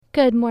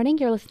Good morning.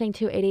 You're listening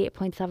to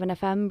 88.7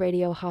 FM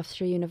Radio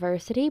Hofstra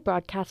University,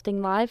 broadcasting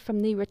live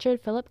from the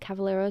Richard Philip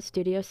Cavallero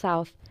Studio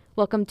South.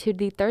 Welcome to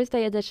the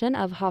Thursday edition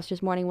of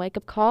Hofstra's Morning Wake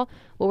Up Call,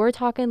 where we're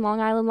talking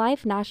Long Island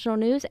life, national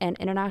news, and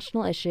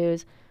international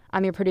issues.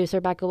 I'm your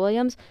producer, Becca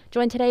Williams,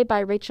 joined today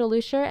by Rachel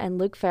Lucier and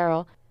Luke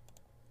Farrell.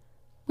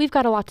 We've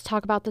got a lot to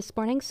talk about this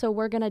morning, so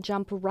we're going to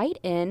jump right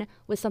in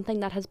with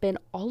something that has been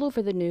all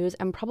over the news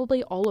and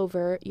probably all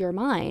over your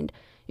mind.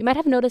 You might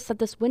have noticed that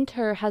this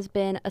winter has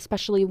been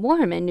especially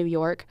warm in New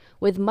York,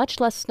 with much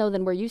less snow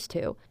than we're used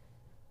to.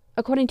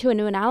 According to a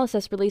new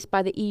analysis released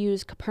by the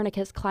EU's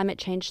Copernicus Climate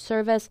Change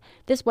Service,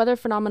 this weather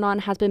phenomenon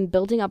has been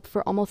building up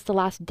for almost the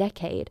last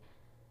decade.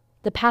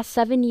 The past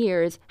 7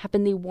 years have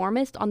been the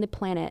warmest on the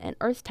planet, and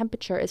Earth's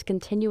temperature is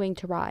continuing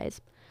to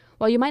rise.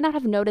 While you might not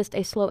have noticed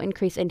a slow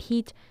increase in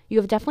heat, you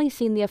have definitely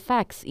seen the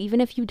effects,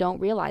 even if you don't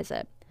realize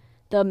it.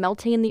 The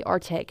melting in the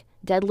Arctic,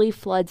 deadly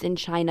floods in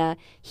China,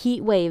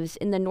 heat waves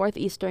in the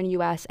northeastern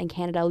U.S. and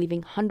Canada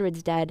leaving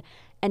hundreds dead,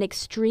 and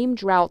extreme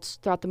droughts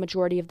throughout the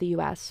majority of the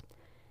U.S.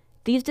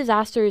 These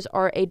disasters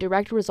are a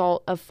direct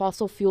result of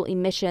fossil fuel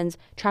emissions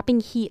trapping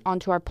heat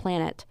onto our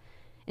planet.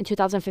 In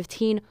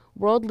 2015,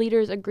 world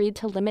leaders agreed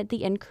to limit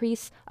the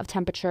increase of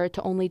temperature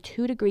to only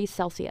 2 degrees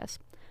Celsius.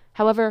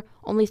 However,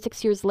 only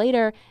 6 years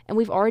later, and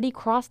we've already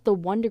crossed the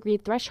 1 degree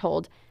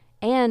threshold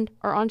and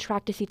are on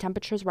track to see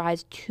temperatures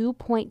rise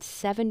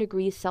 2.7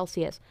 degrees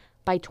Celsius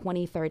by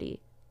 2030.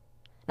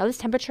 Now, this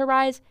temperature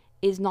rise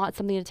is not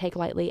something to take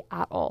lightly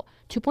at all.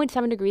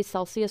 2.7 degrees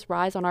Celsius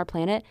rise on our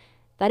planet,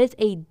 that is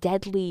a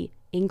deadly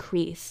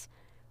increase.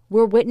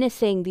 We're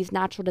witnessing these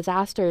natural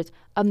disasters.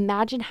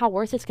 Imagine how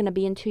worse it's going to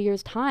be in 2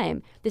 years'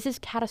 time. This is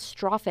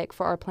catastrophic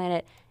for our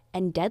planet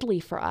and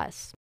deadly for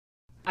us.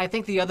 I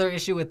think the other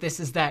issue with this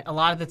is that a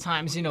lot of the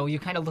times, you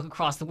kind of look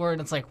across the world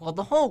and it's like, well,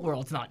 the whole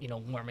world's not,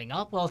 warming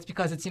up. Well, it's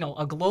because it's,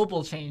 a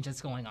global change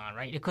that's going on,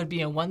 right? It could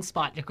be in one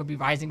spot. It could be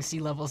rising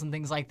sea levels and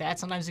things like that.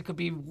 Sometimes it could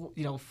be,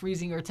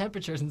 freezing or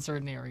temperatures in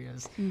certain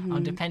areas,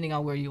 depending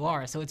on where you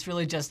are. So it's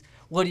really just,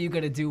 what are you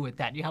going to do with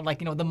that? You have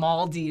the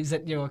Maldives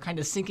that, are kind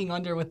of sinking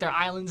under with their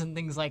islands and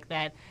things like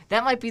that.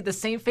 That might be the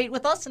same fate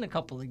with us in a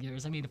couple of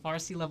years. I mean, if our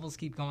sea levels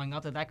keep going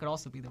up, that could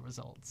also be the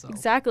result. So.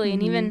 Exactly.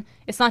 And even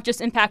it's not just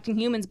impacting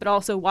humans, but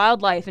also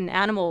wildlife and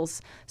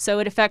animals. So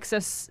it affects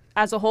us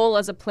as a whole,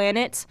 as a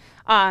planet.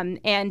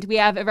 And we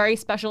have a very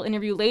special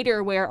interview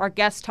later where our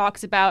guest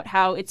talks about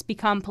how it's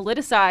become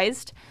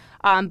politicized,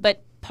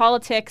 but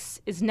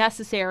politics is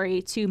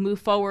necessary to move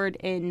forward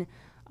in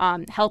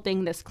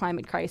helping this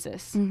climate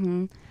crisis.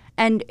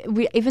 And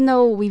even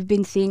though we've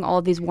been seeing all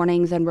of these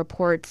warnings and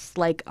reports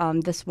like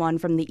this one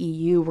from the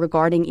EU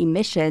regarding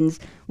emissions,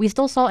 we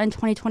still saw in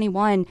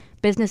 2021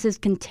 businesses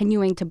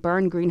continuing to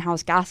burn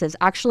greenhouse gases.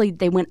 Actually,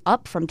 they went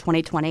up from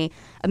 2020.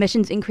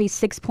 Emissions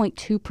increased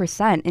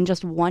 6.2% in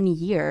just 1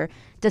 year,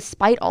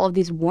 despite all of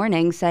these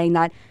warnings saying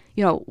that,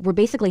 we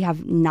basically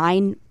have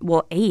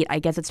 8, I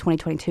guess it's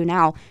 2022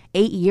 now,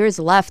 8 years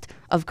left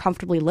of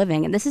comfortably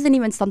living. And this isn't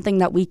even something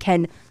that we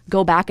can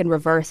go back and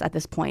reverse at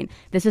this point.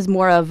 This is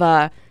more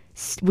of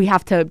we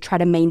have to try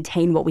to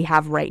maintain what we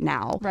have right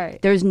now.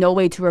 Right. There's no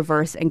way to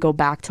reverse and go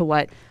back to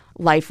what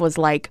life was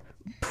like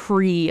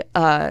pre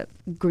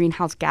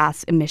greenhouse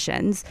gas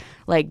emissions.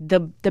 Like the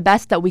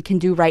best that we can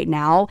do right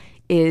now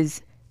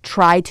is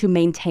try to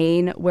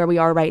maintain where we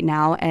are right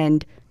now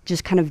and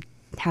just kind of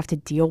have to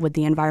deal with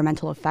the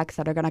environmental effects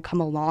that are going to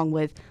come along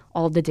with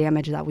all the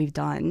damage that we've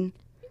done.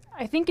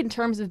 I think in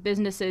terms of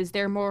businesses,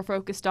 they're more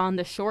focused on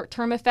the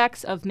short-term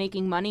effects of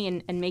making money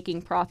and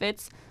making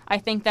profits. I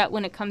think that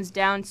when it comes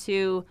down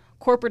to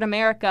corporate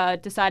America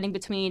deciding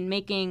between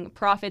making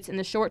profits in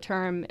the short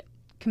term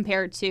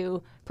compared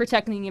to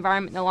protecting the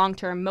environment in the long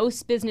term,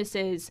 most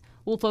businesses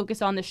will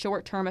focus on the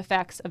short-term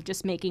effects of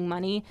just making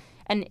money.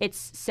 And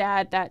it's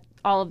sad that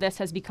all of this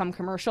has become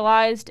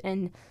commercialized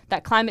and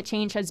that climate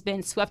change has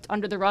been swept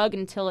under the rug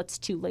until it's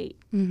too late.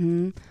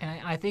 And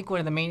I think one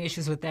of the main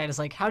issues with that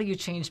is how do you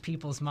change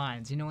people's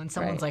minds? When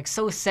someone's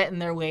so set in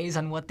their ways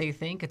on what they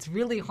think, it's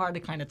really hard to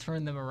kind of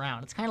turn them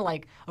around. It's kind of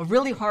like a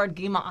really hard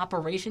game of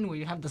Operation where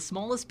you have the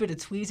smallest bit of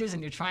tweezers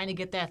and you're trying to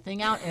get that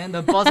thing out and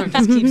the buzzer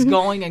just keeps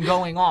going and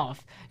going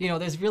off.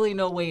 There's really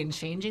no way in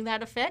changing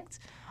that effect.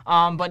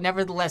 But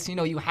nevertheless,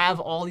 you have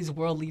all these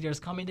world leaders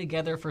coming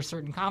together for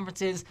certain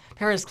conferences.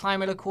 Paris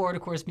Climate Accord,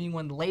 of course, being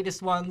one of the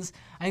latest ones.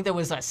 I think there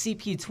was a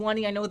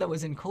CP20, I know that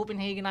was in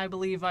Copenhagen, I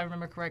believe, if I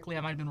remember correctly.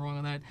 I might have been wrong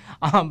on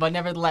that. But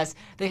nevertheless,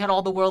 they had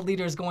all the world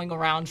leaders going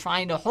around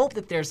trying to hope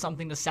that there's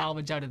something to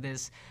salvage out of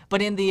this.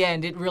 But in the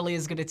end, it really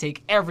is going to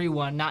take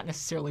everyone, not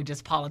necessarily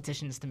just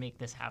politicians, to make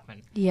this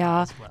happen.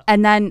 Yeah. Well.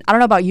 And then, I don't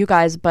know about you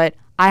guys, but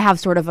I have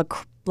sort of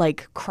a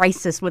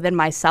crisis within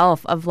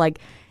myself of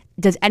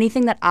does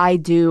anything that I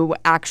do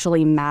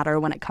actually matter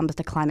when it comes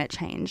to climate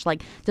change?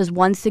 Does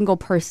one single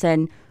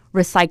person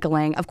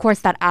recycling, of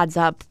course that adds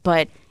up,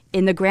 but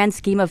in the grand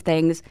scheme of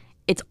things,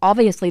 it's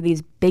obviously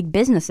these big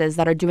businesses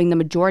that are doing the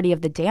majority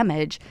of the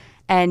damage.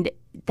 And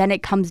then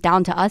it comes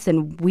down to us,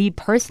 and we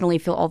personally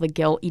feel all the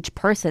guilt, each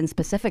person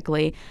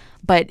specifically.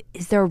 But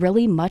is there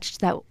really much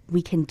that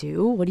we can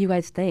do? What do you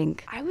guys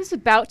think? I was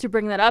about to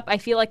bring that up. I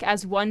feel like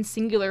as one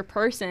singular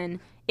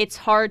person, it's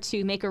hard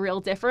to make a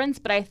real difference.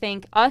 But I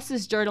think us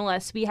as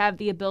journalists, we have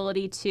the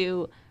ability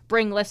to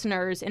bring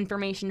listeners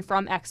information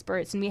from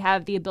experts, and we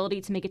have the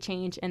ability to make a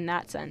change in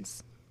that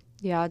sense.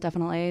 Yeah,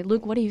 definitely.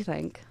 Luke, what do you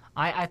think?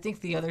 I think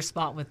the other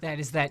spot with that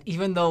is that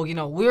even though,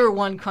 we're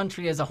one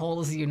country as a whole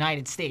as the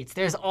United States,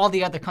 there's all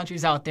the other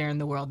countries out there in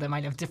the world that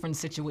might have different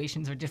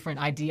situations or different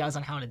ideas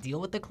on how to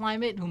deal with the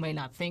climate, who may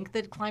not think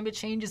that climate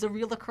change is a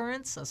real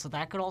occurrence. So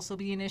that could also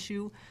be an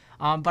issue.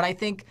 But I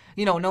think,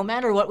 no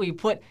matter what we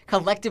put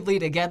collectively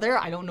together,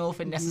 I don't know if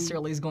it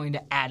necessarily is going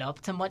to add up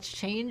to much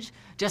change,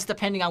 just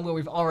depending on where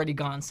we've already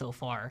gone so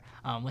far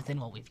within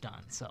what we've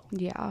done. So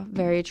yeah,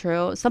 very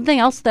true. Something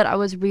else that I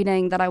was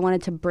reading that I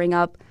wanted to bring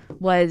up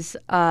was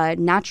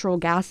natural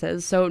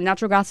gases. So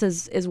natural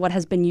gases is what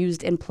has been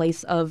used in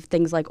place of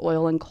things like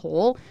oil and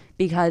coal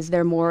because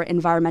they're more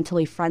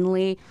environmentally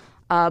friendly.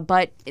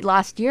 But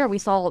last year, we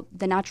saw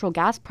the natural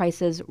gas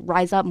prices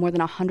rise up more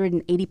than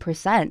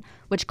 180%,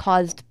 which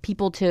caused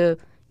people to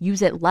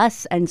use it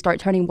less and start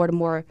turning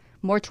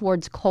more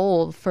towards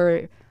coal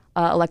for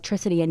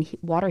electricity and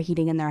water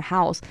heating in their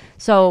house.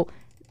 So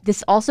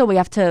this also, we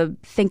have to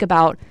think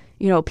about,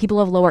 people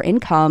of lower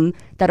income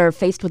that are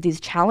faced with these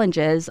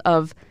challenges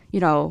of,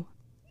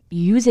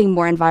 using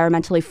more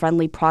environmentally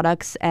friendly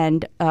products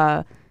and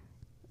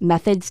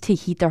methods to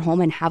heat their home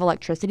and have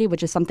electricity,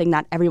 which is something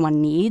that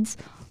everyone needs.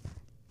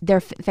 They're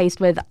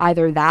faced with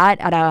either that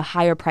at a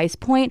higher price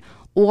point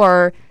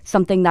or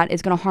something that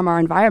is going to harm our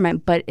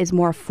environment but is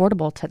more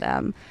affordable to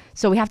them.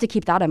 So we have to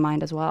keep that in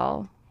mind as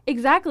well.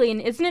 Exactly. And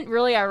isn't it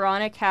really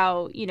ironic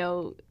how,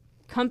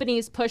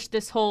 companies push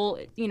this whole,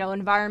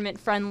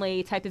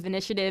 environment-friendly type of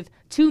initiative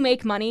to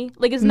make money?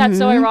 Like, isn't that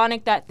so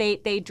ironic that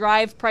they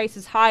drive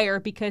prices higher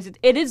because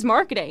it is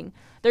marketing?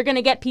 They're going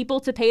to get people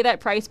to pay that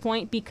price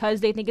point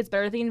because they think it's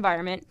better for the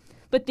environment.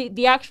 But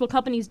the actual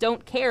companies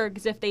don't care,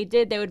 because if they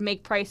did, they would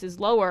make prices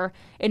lower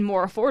and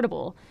more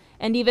affordable.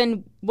 And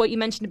even what you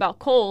mentioned about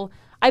coal,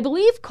 I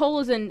believe coal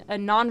is a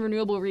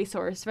non-renewable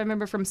resource, if I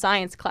remember from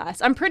science class.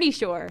 I'm pretty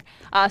sure.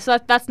 So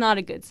that's not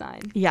a good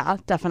sign. Yeah,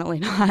 definitely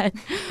not.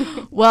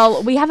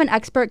 Well, we have an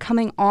expert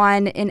coming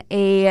on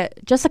in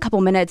just a couple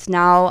minutes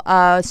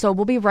now. So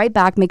we'll be right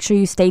back. Make sure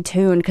you stay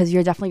tuned because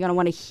you're definitely going to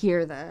want to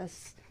hear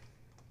this.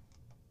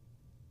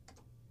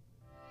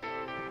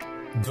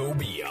 Go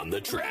beyond the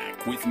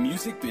track with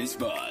Music Biz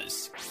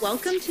Buzz.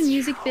 Welcome to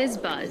Music Biz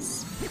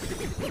Buzz.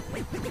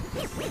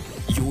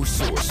 Your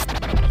source,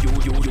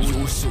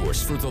 your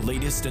source for the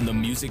latest in the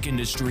music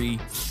industry,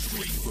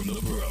 straight from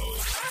the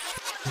pros.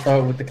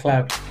 Start with the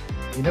clap.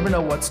 You never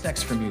know what's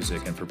next for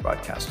music and for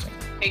broadcasting.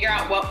 Figure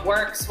out what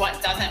works,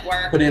 what doesn't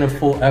work. Put in a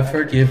full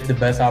effort, give the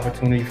best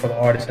opportunity for the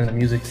artist and the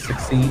music to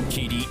succeed.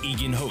 Katie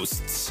Egan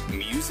hosts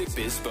Music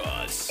Biz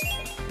Buzz.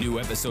 New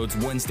episodes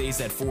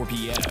Wednesdays at 4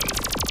 p.m.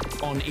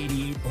 on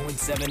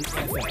 88.7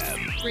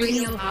 FM.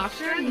 Radio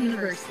Hofstra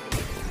University.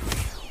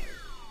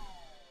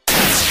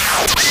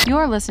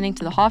 You're listening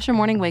to the Hofstra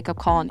Morning Wake Up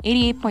Call on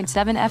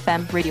 88.7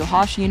 FM, Radio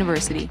Hofstra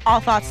University.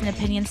 All thoughts and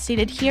opinions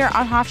stated here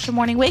on Hofstra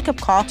Morning Wake Up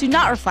Call do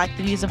not reflect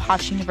the views of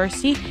Hofstra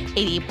University,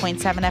 88.7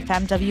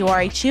 FM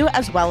WRHU,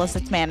 as well as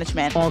its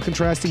management. All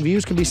contrasting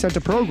views can be sent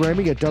to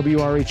programming at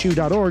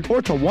WRHU.org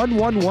or to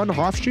 111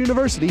 Hofstra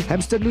University,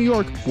 Hempstead, New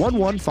York,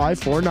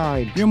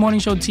 11549. Your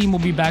morning show team will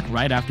be back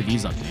right after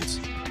these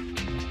updates.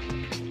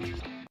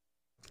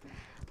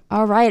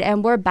 All right,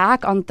 and we're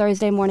back on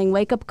Thursday Morning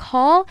Wake Up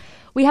Call.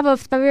 We have a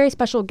very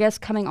special guest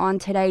coming on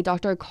today,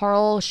 Dr.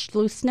 Karl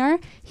Schleusner.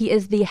 He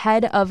is the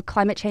head of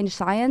climate change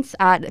science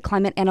at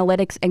Climate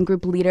Analytics and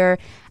group leader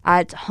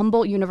at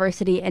Humboldt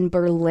University in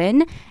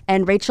Berlin.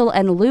 And Rachel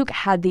and Luke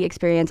had the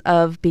experience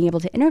of being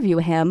able to interview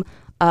him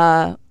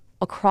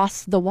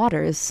across the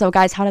waters. So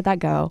guys, how did that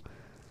go?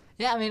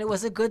 Yeah, it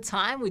was a good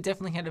time. We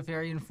definitely had a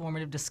very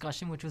informative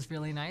discussion, which was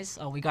really nice.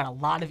 We got a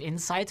lot of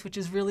insights, which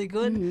is really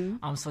good.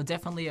 So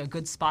definitely a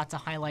good spot to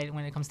highlight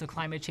when it comes to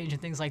climate change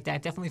and things like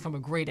that. Definitely from a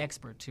great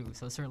expert, too.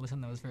 So certainly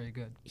something that was very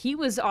good. He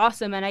was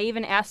awesome, and I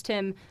even asked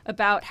him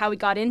about how he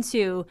got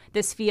into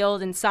this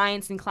field in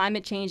science and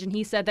climate change, and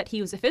he said that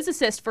he was a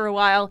physicist for a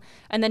while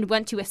and then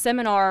went to a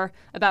seminar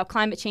about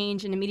climate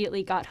change and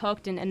immediately got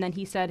hooked, and then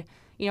he said,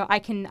 I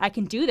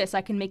can do this. I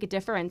can make a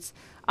difference.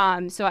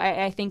 So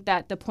I think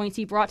that the points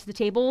he brought to the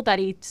table that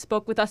he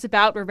spoke with us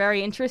about were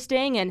very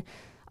interesting. And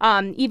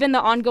even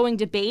the ongoing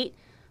debate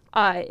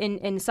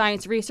in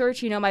science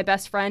research, my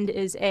best friend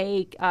is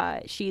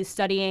she's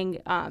studying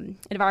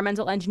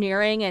environmental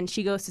engineering, and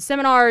she goes to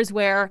seminars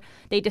where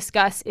they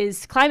discuss,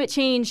 is climate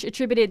change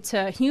attributed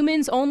to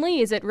humans only?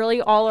 Is it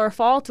really all our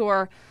fault?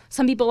 Or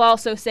some people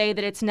also say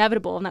that it's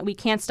inevitable and that we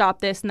can't stop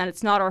this and that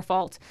it's not our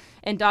fault.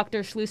 And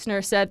Dr.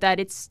 Schleusner said that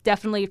it's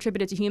definitely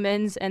attributed to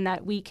humans and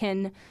that we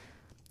can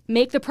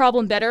make the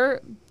problem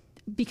better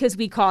because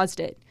we caused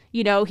it.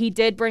 He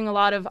did bring a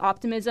lot of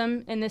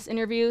optimism in this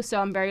interview, so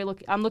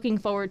I'm looking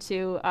forward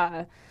to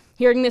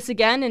hearing this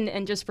again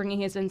and just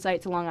bringing his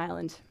insight to Long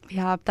Island.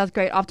 Yeah, that's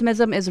great.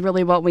 Optimism is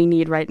really what we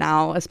need right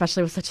now,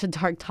 especially with such a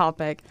dark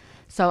topic.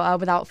 So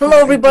without Hello,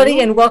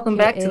 everybody, and welcome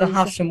back to the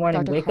Hofstra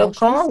Morning Wake-Up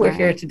Call. We're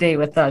here today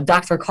with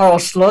Dr. Carl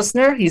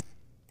Schlossner. He's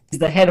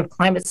the head of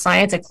climate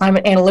science and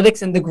climate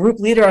analytics and the group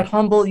leader at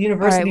Humboldt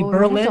University,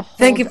 Berlin.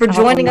 Thank you for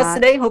joining us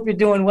today. Hope you're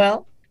doing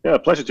well. Yeah,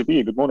 pleasure to be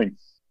here. Good morning.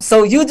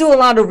 So you do a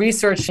lot of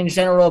research in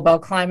general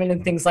about climate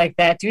and things like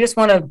that. Do you just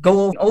want to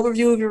go over an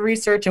overview of your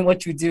research and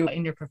what you do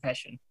in your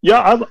profession?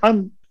 Yeah,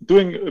 I'm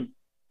doing a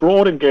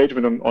broad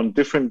engagement on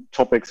different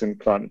topics in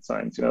climate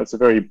science. It's a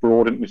very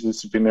broad and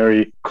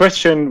interdisciplinary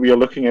question. We are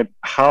looking at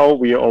how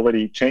we are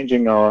already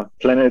changing our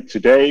planet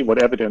today,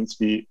 what evidence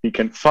we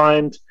can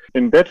find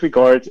in that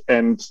regard.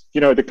 And,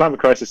 the climate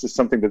crisis is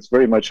something that's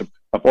very much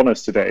upon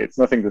us today. It's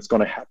nothing that's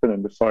going to happen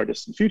in the far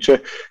distant future.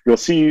 You'll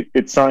see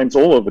its signs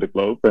all over the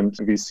globe, and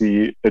we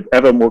see it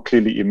ever more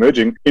clearly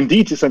emerging.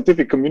 Indeed, the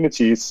scientific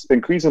community is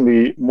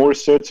increasingly more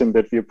certain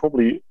that we are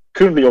probably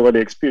currently already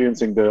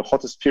experiencing the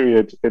hottest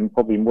period in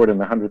probably more than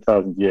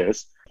 100,000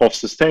 years of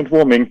sustained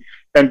warming.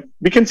 And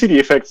we can see the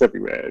effects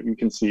everywhere. We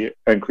can see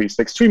increased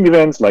extreme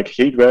events like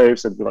heat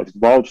waves and like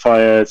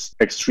wildfires,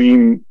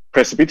 extreme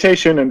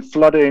precipitation and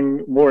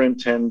flooding, more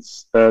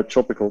intense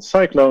tropical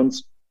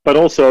cyclones, but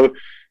also,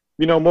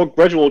 more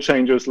gradual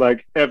changes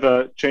like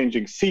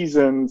ever-changing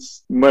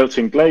seasons,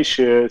 melting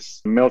glaciers,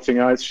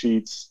 melting ice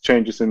sheets,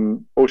 changes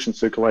in ocean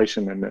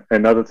circulation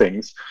and other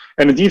things.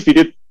 And indeed, we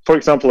did, for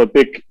example, a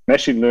big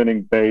machine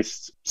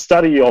learning-based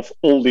study of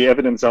all the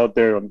evidence out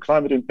there on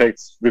climate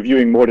impacts,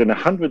 reviewing more than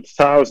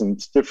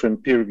 100,000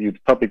 different peer-reviewed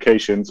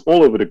publications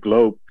all over the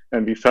globe.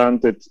 And we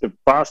found that the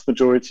vast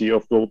majority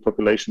of global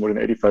population, more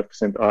than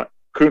 85%, are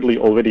currently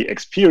already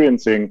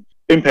experiencing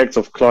impacts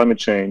of climate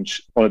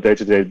change on a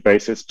day-to-day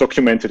basis,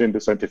 documented in the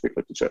scientific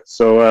literature.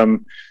 So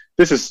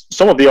this is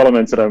some of the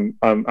elements that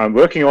I'm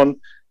working on.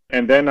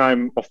 And then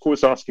I'm, of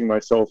course, asking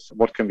myself,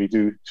 what can we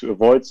do to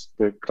avoid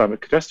the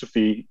climate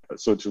catastrophe?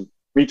 So to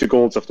meet the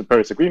goals of the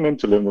Paris Agreement,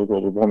 to limit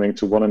global warming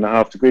to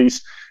 1.5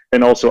 degrees,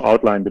 and also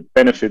outline the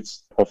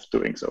benefits of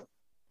doing so.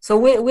 So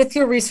with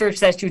your research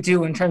that you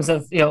do in terms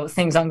of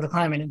things on the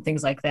climate and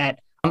things like that,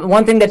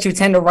 one thing that you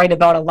tend to write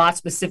about a lot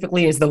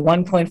specifically is the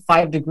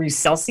 1.5 degrees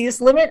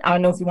Celsius limit. I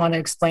don't know if you want to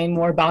explain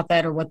more about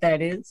that or what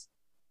that is.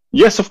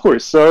 Yes, of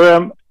course.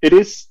 So it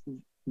is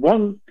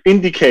one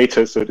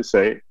indicator, so to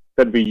say,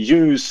 that we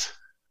use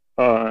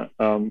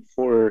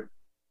for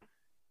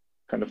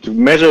kind of to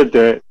measure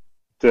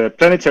the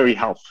planetary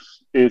health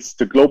is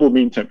the global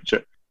mean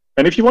temperature.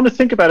 And if you want to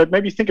think about it,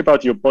 maybe think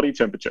about your body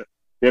temperature.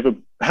 You have a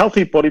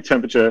healthy body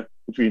temperature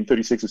between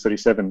 36 to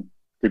 37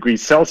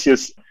 degrees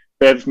Celsius.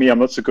 Bear with me, I'm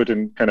not so good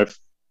in kind of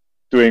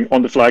doing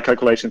on-the-fly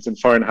calculations in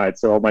Fahrenheit,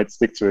 so I might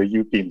stick to a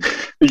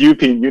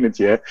European unit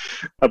here.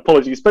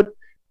 Apologies. But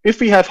if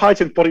we have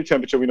heightened body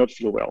temperature, we not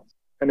feel well.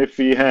 And if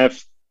we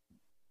have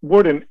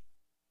more than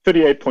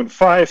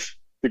 38.5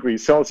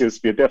 degrees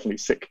Celsius, we are definitely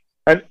sick.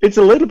 And it's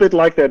a little bit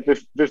like that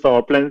with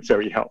our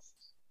planetary health.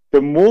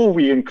 The more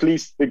we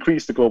increase the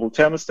global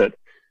thermostat,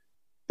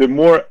 the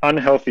more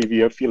unhealthy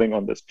we are feeling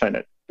on this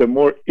planet. The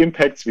more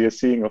impacts we are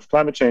seeing of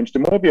climate change, the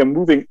more we are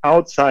moving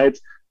outside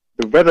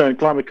the weather and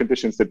climate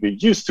conditions that we're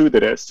used to,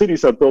 that our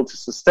cities are built to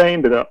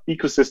sustain, that our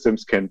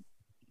ecosystems can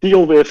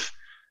deal with,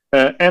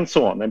 and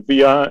so on. And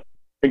we are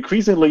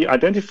increasingly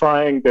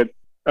identifying that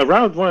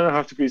around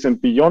 1.5 degrees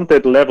and beyond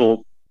that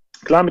level,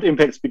 climate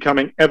impacts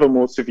becoming ever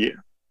more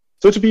severe.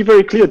 So to be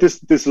very clear,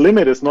 this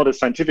limit is not a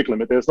scientific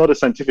limit. There's not a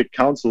scientific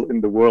council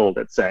in the world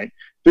that's saying,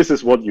 this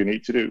is what you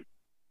need to do.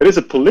 It is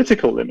a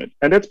political limit,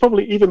 and that's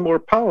probably even more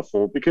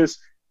powerful because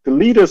the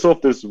leaders of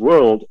this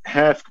world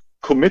have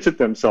committed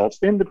themselves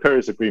in the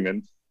Paris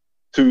Agreement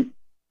to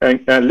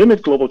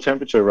limit global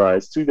temperature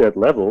rise to that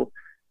level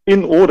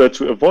in order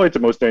to avoid the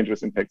most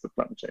dangerous impacts of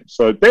climate change.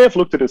 So they have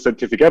looked at the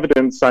scientific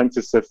evidence.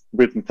 Scientists have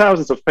written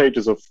thousands of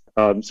pages of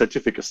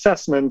scientific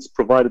assessments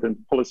provided to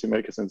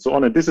policymakers and so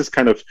on. And this is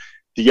kind of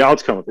the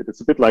outcome of it.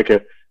 It's a bit like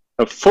a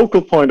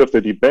focal point of the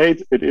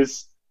debate. It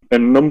is a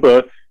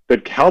number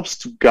that helps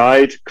to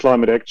guide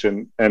climate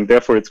action. And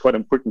therefore, it's quite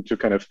important to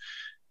kind of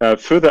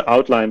further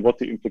outline what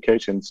the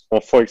implications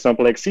of, for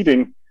example,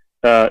 exceeding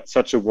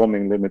such a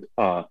warming limit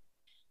are.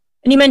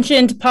 And you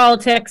mentioned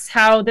politics,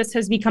 how this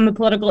has become a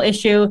political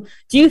issue.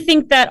 Do you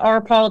think that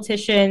our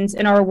politicians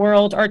in our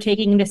world are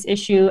taking this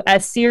issue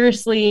as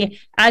seriously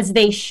as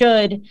they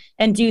should?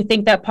 And do you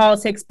think that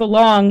politics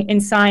belong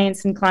in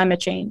science and climate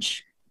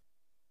change?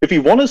 If we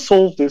want to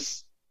solve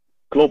this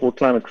global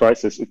climate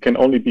crisis, it can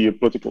only be a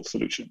political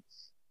solution.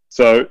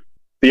 So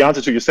the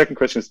answer to your second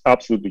question is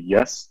absolutely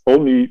yes,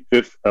 only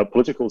with a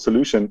political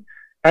solution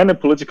and a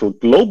political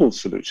global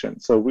solution.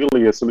 So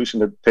really a solution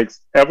that brings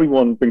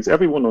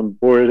everyone on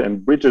board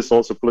and bridges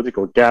also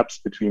political gaps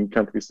between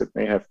countries that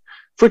may have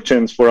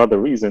frictions for other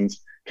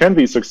reasons, can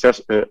we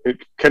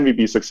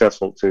be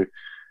successful to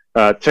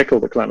tackle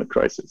the climate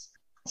crisis.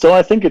 So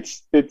I think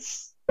it's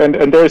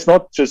and there is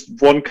not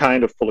just one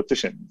kind of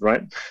politician,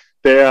 right?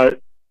 There are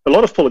a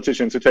lot of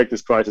politicians who take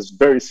this crisis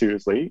very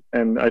seriously,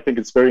 and I think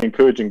it's very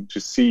encouraging to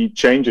see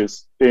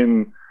changes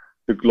in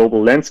the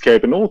global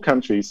landscape in all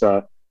countries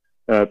are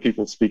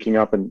people speaking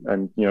up,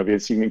 and we're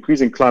seeing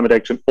increasing climate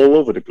action all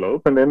over the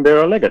globe. And then there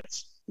are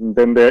laggards. And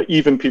then there are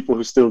even people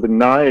who still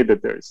deny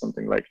that there is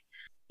something like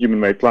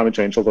human-made climate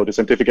change, although the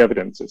scientific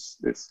evidence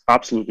is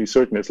absolutely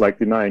certain. It's like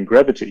denying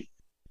gravity.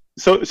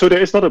 So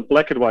there is not a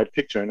black and white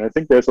picture, and I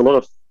think there's a lot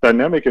of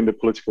dynamic in the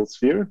political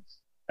sphere.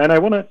 And I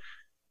want to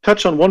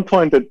touch on one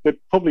point that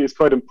probably is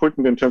quite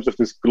important in terms of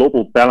this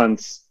global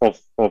balance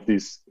of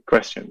these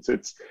questions.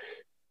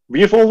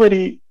 We have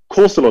already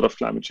caused a lot of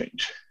climate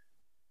change.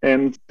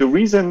 And the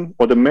reason,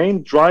 or the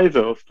main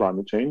driver of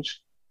climate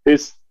change,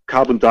 is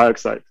carbon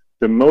dioxide,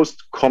 the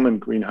most common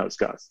greenhouse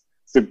gas.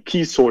 It's the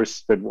key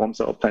source that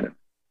warms our planet.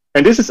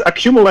 And this is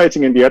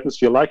accumulating in the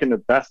atmosphere like in a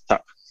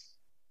bathtub.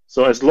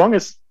 So as long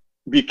as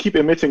we keep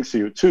emitting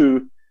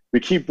CO2, we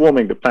keep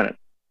warming the planet.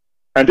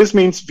 And this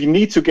means we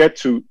need to get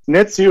to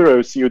net zero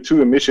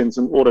CO2 emissions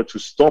in order to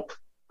stop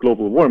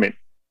global warming.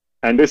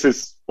 And this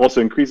is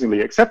also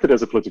increasingly accepted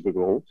as a political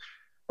goal.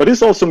 But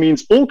this also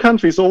means all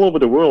countries all over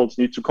the world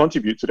need to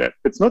contribute to that.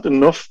 It's not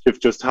enough if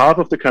just half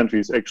of the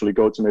countries actually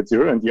go to net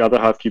zero and the other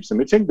half keeps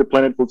emitting. The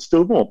planet will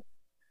still warm.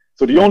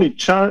 So the only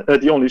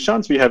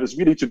chance we have is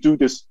really to do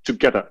this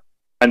together.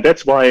 And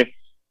that's why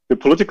the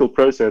political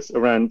process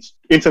around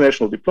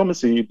international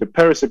diplomacy, the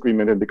Paris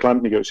Agreement, and the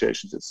climate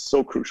negotiations is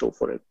so crucial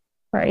for it.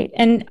 Right.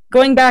 And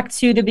going back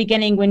to the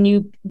beginning, when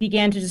you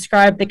began to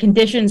describe the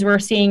conditions we're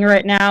seeing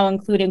right now,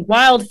 including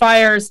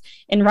wildfires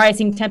and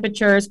rising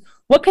temperatures,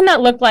 what can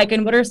that look like,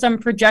 and what are some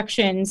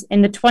projections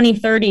in the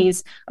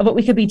 2030s of what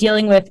we could be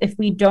dealing with if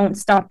we don't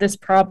stop this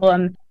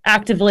problem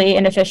actively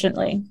and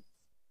efficiently?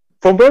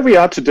 From where we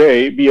are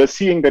today, we are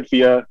seeing that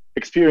we are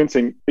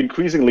experiencing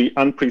increasingly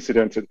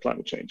unprecedented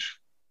climate change.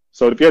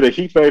 So we had a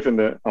heat wave in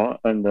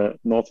the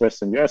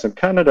northwestern US and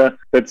Canada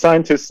that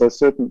scientists are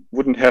certain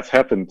wouldn't have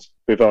happened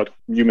without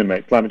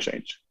human-made climate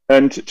change.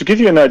 And to give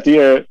you an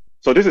idea,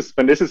 so this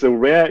is a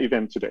rare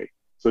event today.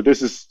 So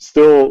this is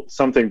still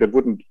something that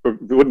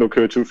wouldn't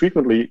occur too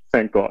frequently,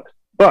 thank God.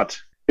 But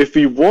if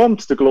we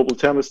warmed the global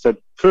thermostat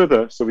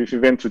further, so if we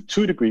went to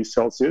 2 degrees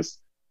Celsius,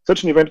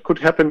 such an event could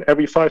happen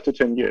every 5 to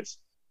 10 years,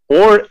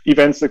 or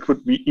events that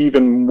could be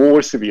even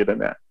more severe than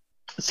that.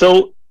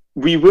 So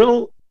we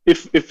will,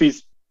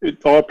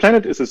 our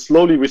planet is a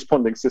slowly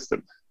responding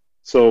system.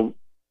 So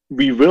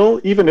we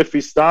will, even if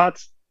we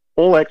start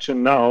all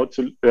action now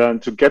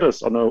to get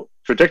us on a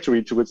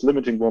trajectory towards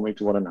limiting warming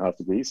to 1.5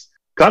 degrees,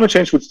 climate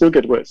change would still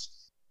get worse.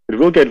 It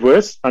will get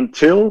worse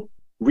until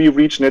we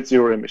reach net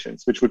zero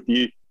emissions, which would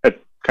be at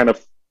kind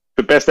of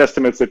the best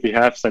estimates that we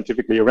have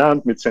scientifically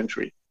around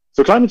mid-century.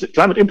 So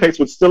climate impacts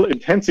would still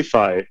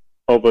intensify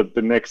over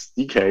the next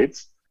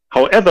decades.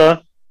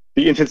 However,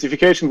 the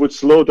intensification would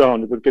slow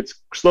down. It would get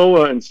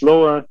slower and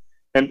slower.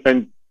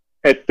 And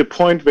at the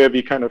point where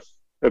we kind of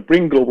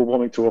bring global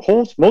warming to a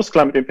halt, most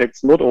climate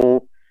impacts, not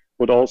all,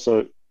 would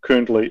also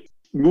currently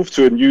move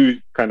to a new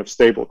kind of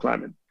stable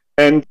climate.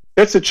 And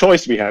that's a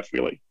choice we have,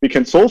 really. We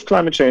can solve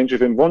climate change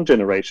within 1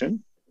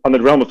 generation on the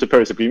realm of the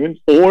Paris Agreement,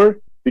 or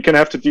we can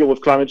have to deal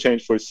with climate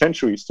change for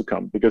centuries to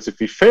come. Because if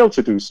we fail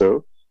to do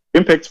so,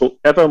 impacts will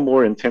ever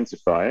more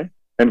intensify,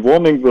 and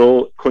warming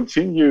will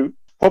continue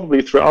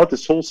probably throughout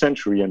this whole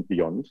century and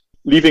beyond,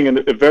 leaving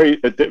a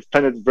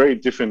planet very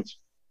different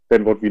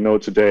than what we know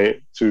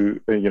today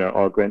to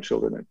our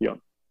grandchildren and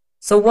beyond.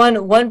 So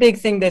one big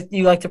thing that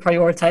you like to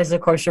prioritize is, of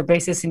course, your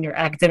basis in your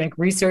academic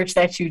research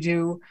that you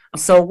do.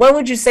 So what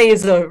would you say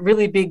is a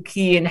really big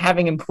key in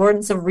having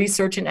importance of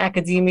research in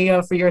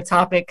academia for your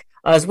topic,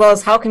 as well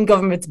as how can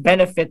governments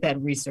benefit that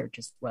research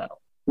as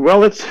well?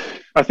 Well,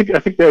 I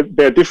think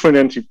there are different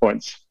entry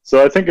points.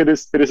 So I think it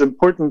is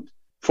important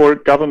for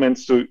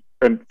governments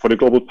and for the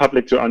global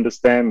public to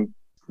understand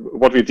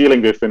what we're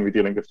dealing with when we're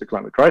dealing with the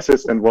climate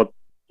crisis, and what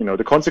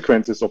the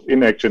consequences of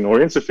inaction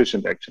or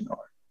insufficient action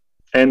are.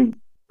 And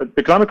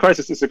the climate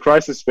crisis is a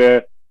crisis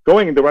where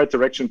going in the right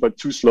direction but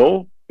too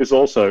slow is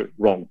also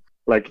wrong.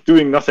 Like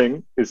doing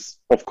nothing is,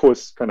 of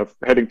course, kind of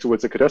heading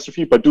towards a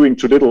catastrophe, but doing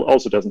too little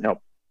also doesn't help.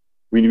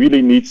 We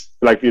really need,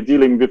 we're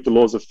dealing with the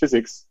laws of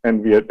physics,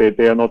 and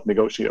they are not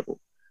negotiable.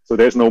 So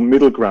there's no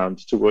middle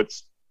ground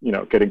towards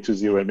getting to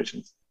zero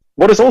emissions.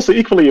 What is also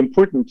equally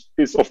important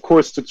is, of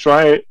course, to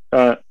try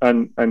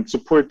and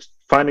support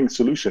finding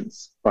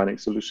solutions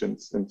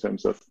in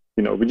terms of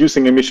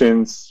reducing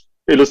emissions,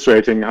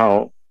 illustrating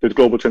how the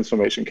global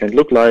transformation can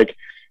look like,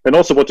 and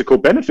also what the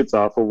co-benefits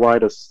are for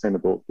wider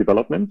sustainable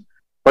development.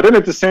 But then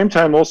at the same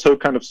time also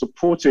kind of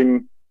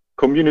supporting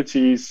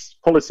communities,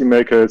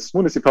 policymakers,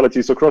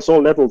 municipalities across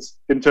all levels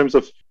in terms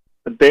of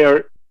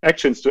their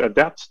actions to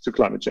adapt to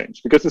climate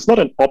change. Because it's not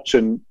an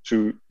option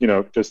to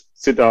just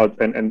sit out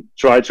and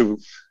try to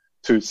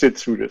sit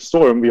through the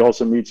storm. We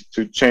also need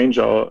to change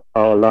our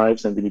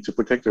lives, and we need to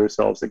protect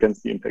ourselves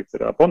against the impacts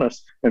that are upon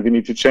us. And we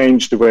need to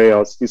change the way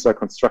our cities are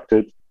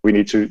constructed. We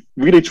need to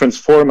really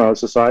transform our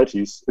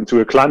societies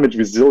into a climate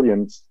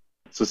resilient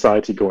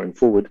society going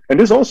forward. And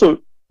this also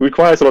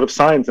requires a lot of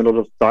science and a lot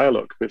of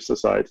dialogue with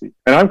society.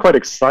 And I'm quite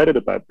excited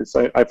about this.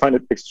 I find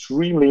it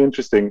extremely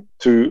interesting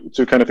to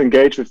kind of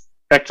engage with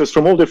actors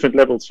from all different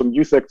levels, from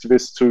youth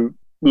activists to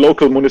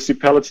local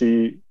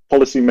municipality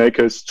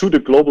policymakers to the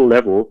global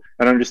level,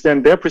 and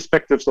understand their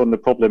perspectives on the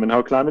problem and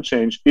how climate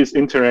change is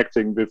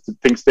interacting with the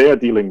things they are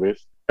dealing with,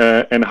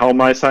 and how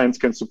my science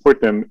can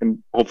support them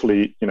in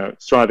hopefully,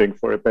 striving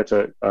for a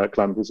better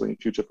climate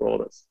resilient future for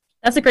all of us.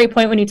 That's a great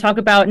point when you talk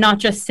about not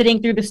just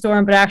sitting through the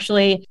storm, but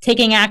actually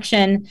taking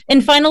action.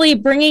 And finally,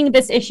 bringing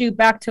this issue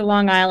back to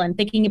Long Island,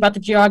 thinking about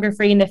the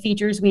geography and the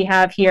features we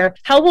have here.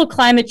 How will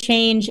climate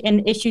change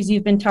and issues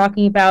you've been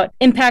talking about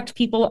impact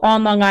people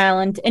on Long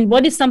Island? And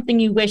what is something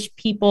you wish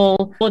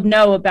people would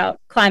know about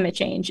climate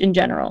change in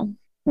general?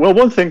 Well,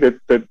 one thing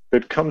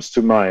that comes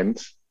to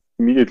mind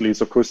immediately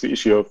is, of course, the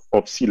issue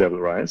of sea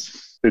level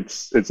rise.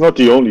 It's not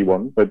the only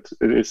one, but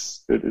it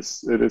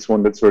is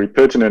one that's very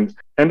pertinent.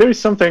 And there is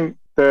something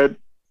that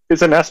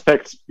is an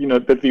aspect,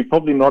 that we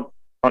probably not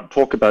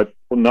talk about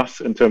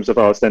enough in terms of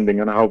our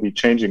standing and how we're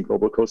changing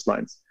global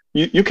coastlines.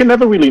 You can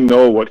never really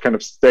know what kind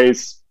of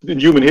stays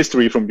in human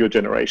history from your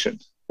generation.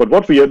 But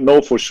what we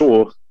know for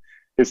sure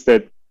is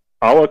that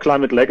our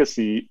climate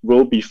legacy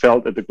will be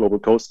felt at the global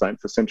coastline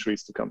for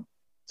centuries to come.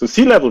 So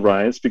sea level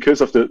rise,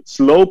 because of the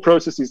slow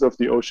processes of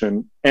the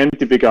ocean and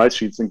the big ice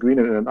sheets in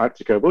Greenland and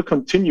Antarctica, will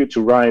continue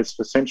to rise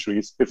for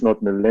centuries, if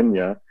not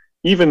millennia,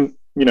 even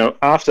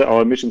after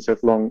our emissions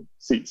have long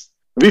ceased.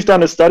 We've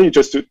done a study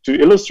just to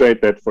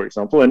illustrate that, for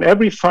example, and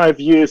every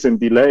 5 years in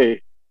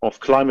delay of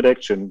climate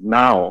action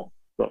now,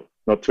 well,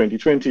 not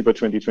 2020, but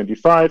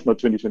 2025, not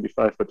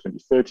 2025, but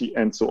 2030,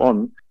 and so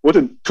on, would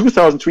in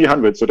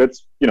 2300, so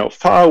that's,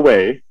 far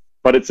away,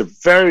 but it's a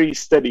very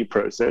steady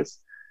process,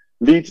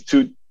 lead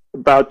to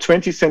about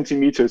 20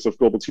 centimeters of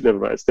global sea level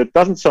rise. That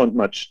doesn't sound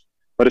much,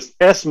 but it's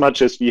as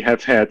much as we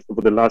have had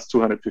over the last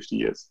 250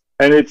 years.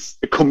 And it's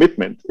a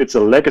commitment, it's a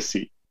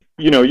legacy.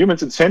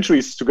 Humans in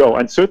centuries to go,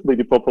 and certainly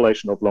the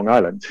population of Long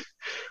Island,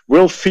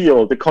 will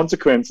feel the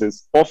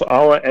consequences of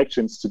our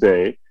actions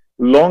today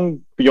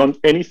long beyond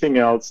anything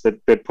else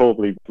that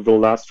probably will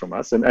last from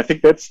us. And I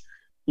think that's,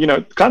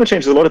 climate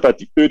change is a lot about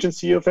the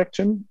urgency of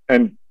action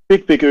and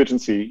big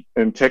urgency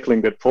in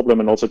tackling that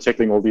problem and also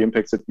tackling all the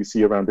impacts that we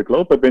see around the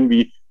globe. But when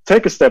we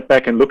take a step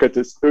back and look at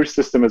this Earth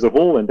system as a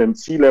whole, and then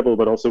sea level,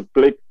 but also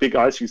big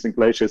ice sheets and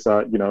glaciers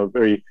are,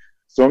 very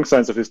strong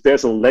signs of this.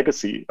 There's a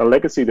legacy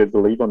that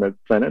will leave on that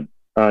planet,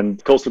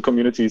 and coastal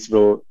communities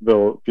will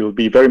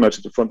be very much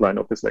at the front line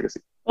of this legacy.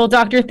 Well,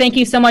 Doctor, thank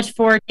you so much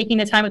for taking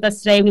the time with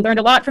us today. We learned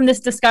a lot from this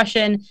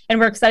discussion, and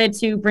we're excited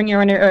to bring you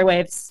on your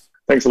airwaves.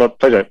 Thanks a lot.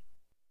 Pleasure.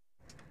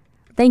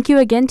 Thank you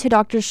again to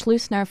Dr.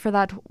 Schleusner for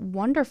that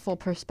wonderful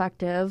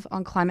perspective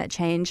on climate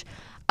change.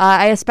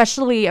 I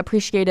especially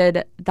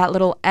appreciated that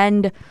little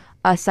end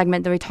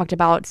segment that we talked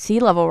about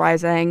sea level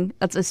rising.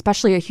 That's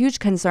especially a huge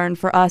concern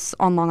for us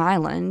on Long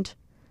Island.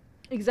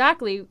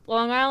 Exactly.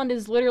 Long Island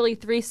is literally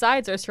 3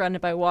 sides are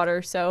surrounded by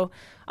water. So,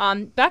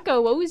 Becca,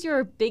 what was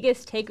your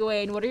biggest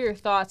takeaway and what are your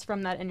thoughts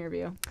from that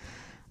interview?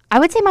 I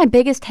would say my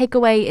biggest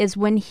takeaway is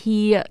when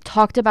he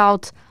talked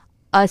about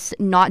us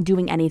not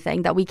doing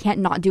anything, that we can't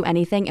not do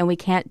anything and we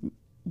can't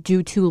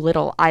do too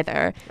little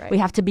either. Right. We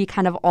have to be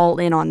kind of all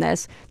in on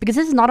this because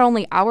this is not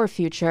only our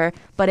future,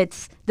 but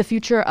it's the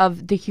future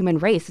of the human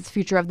race. It's the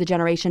future of the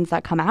generations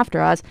that come after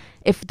us,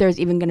 if there's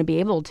even going to be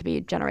able to be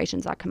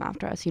generations that come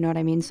after us. You know what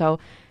I mean? So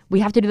we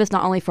have to do this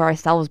not only for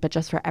ourselves, but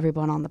just for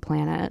everyone on the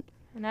planet.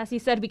 And as he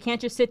said, we can't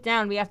just sit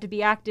down. We have to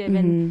be active. Mm-hmm.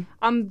 And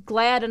I'm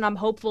glad and I'm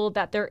hopeful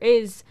that there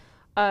is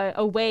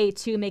a way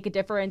to make a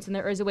difference and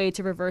there is a way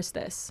to reverse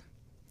this.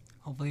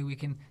 Hopefully we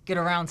can get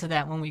around to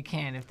that when we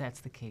can, if that's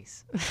the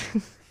case.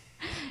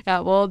 Yeah,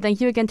 well, thank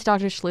you again to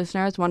Dr.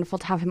 Schleusner. It's wonderful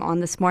to have him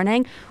on this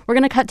morning. We're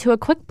going to cut to a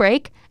quick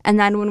break, and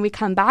then when we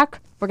come back,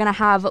 we're going to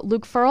have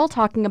Luke Furl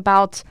talking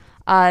about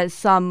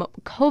some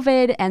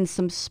COVID and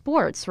some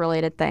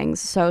sports-related things,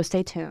 so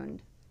stay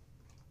tuned.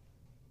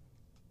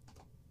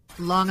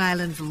 Long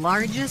Island's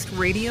largest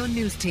radio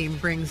news team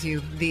brings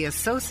you the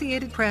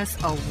Associated Press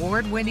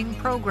award-winning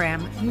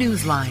program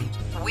Newsline.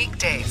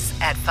 Weekdays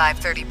at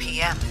 5:30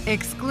 p.m.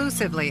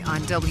 exclusively on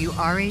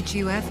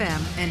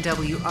WRHU-FM and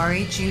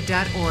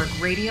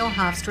WRHU.org Radio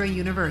Hofstra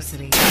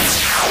University.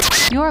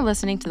 You're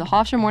listening to the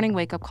Hofstra Morning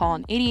Wake Up Call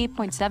on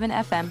 88.7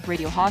 FM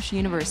Radio Hofstra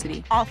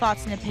University. All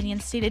thoughts and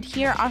opinions stated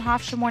here on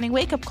Hofstra Morning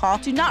Wake Up Call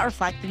do not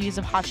reflect the views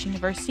of Hofstra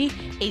University,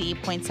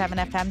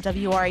 88.7 FM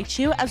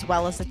WRHU, as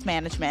well as its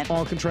management.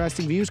 All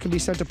contrasting views can be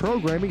sent to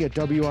programming at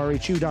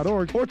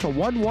WRHU.org or to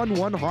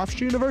 111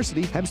 Hofstra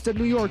University, Hempstead,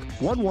 New York,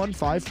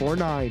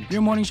 11549.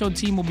 Your morning show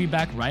team will be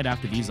back right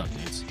after these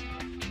updates.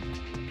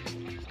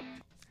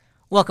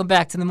 Welcome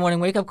back to the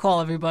Morning Wake Up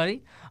Call,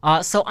 everybody.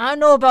 So I don't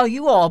know about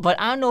you all, but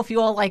I don't know if you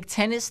all like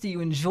tennis. Do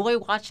you enjoy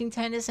watching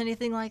tennis,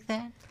 anything like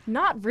that?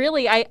 Not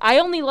really. I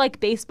only like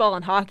baseball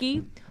and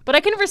hockey, but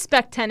I can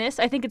respect tennis.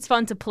 I think it's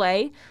fun to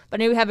play.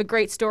 But I know we have a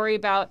great story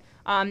about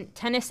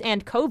tennis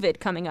and COVID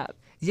coming up.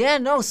 Yeah,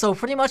 no. So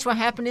pretty much what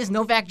happened is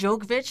Novak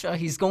Djokovic,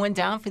 he's going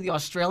down for the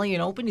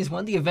Australian Open. He's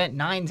won the event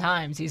 9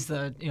 times. He's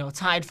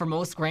tied for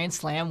most Grand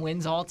Slam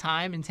wins all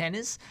time in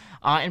tennis.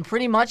 And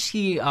pretty much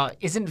he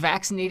isn't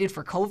vaccinated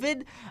for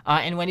COVID.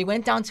 And when he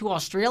went down to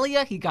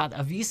Australia, he got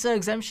a visa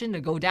exemption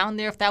to go down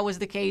there if that was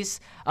the case.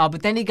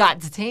 But then he got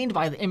detained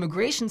by the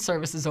immigration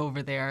services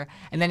over there.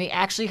 And then he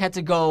actually had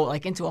to go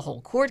into a whole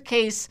court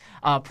case.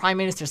 Prime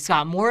Minister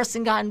Scott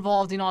Morrison got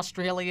involved in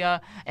Australia.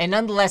 And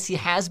nonetheless, he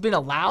has been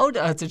allowed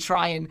to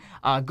try and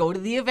go to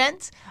the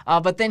event.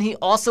 But then he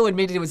also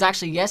admitted, it was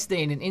actually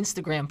yesterday in an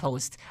Instagram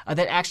post,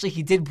 that actually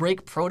he did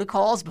break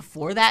protocols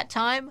before that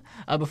time,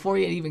 before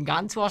he had even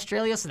gotten to Australia.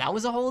 So that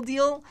was a whole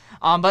deal.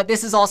 But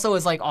this is also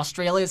as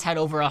Australia's had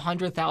over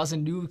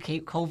 100,000 new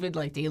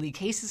COVID daily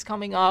cases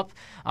coming up.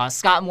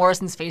 Scott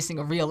Morrison's facing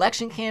a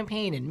re-election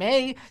campaign in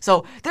May.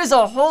 So there's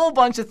a whole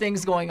bunch of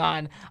things going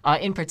on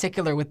in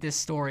particular with this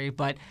story.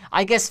 But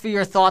I guess for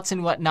your thoughts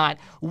and whatnot,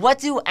 what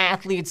do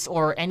athletes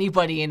or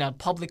anybody in a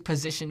public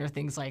position or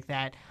things like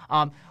that,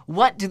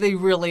 what do they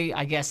really,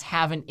 I guess,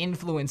 have an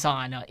influence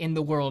on in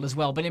the world as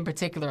well? But in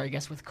particular, I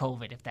guess, with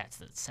COVID, if that's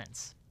the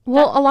sense.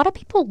 Well, a lot of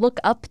people look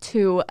up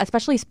to,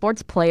 especially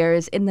sports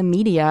players in the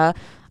media,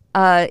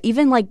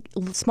 even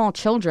small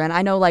children.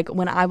 I know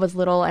when I was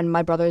little and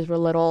my brothers were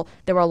little,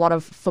 there were a lot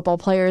of football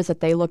players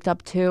that they looked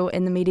up to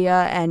in the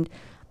media. And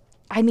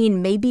I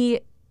mean,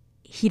 maybe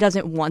he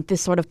doesn't want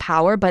this sort of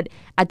power, but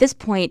at this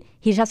point,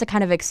 he just has to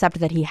kind of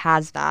accept that he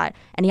has that,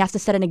 and he has to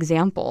set an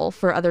example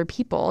for other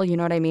people. You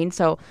know what I mean?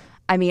 So,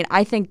 I mean,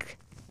 I think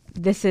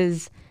this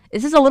is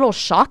a little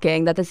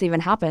shocking that this even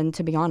happened,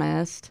 to be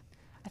honest.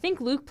 I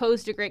think Luke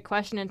posed a great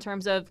question in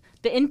terms of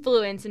the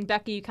influence, and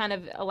Becky, you kind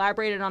of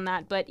elaborated on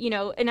that. But,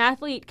 an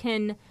athlete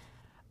can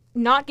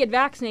not get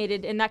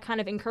vaccinated, and that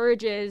kind of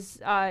encourages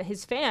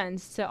his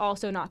fans to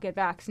also not get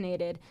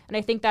vaccinated. And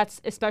I think that's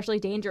especially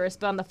dangerous.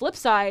 But on the flip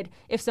side,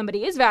 if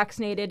somebody is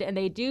vaccinated and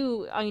they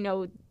do,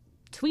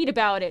 tweet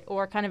about it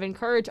or kind of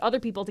encourage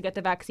other people to get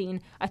the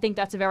vaccine, I think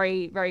that's a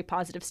very, very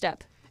positive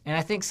step. And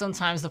I think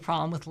sometimes the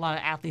problem with a lot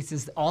of athletes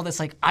is all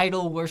this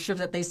idol worship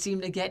that they seem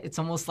to get. It's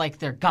almost like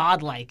they're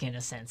godlike in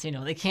a sense.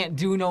 They can't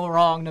do no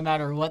wrong no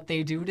matter what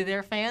they do to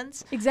their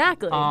fans.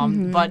 Exactly.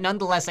 But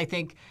nonetheless, I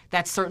think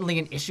that's certainly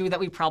an issue that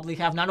we probably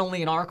have not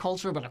only in our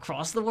culture but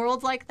across the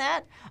world like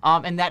that.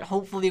 And that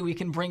hopefully we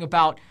can bring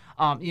about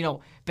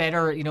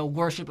better,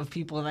 worship of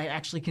people that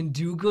actually can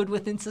do good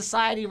within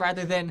society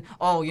rather than,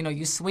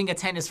 you swing a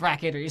tennis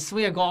racket or you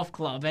swing a golf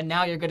club and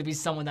now you're going to be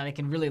someone that I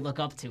can really look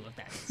up to with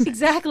that.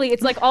 Exactly.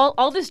 It's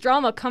all this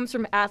drama comes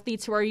from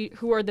athletes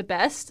who are the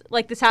best.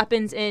 This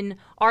happens in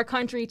our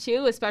country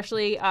too,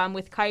 especially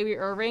with Kyrie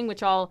Irving,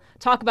 which I'll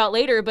talk about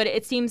later, but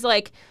it seems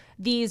like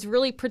these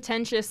really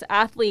pretentious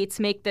athletes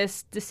make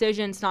this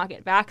decision to not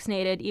get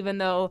vaccinated, even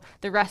though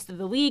the rest of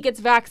the league gets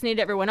vaccinated,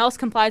 everyone else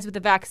complies with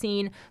the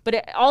vaccine.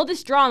 But all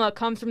this drama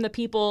comes from the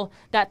people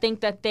that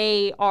think that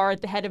they are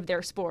the head of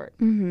their sport.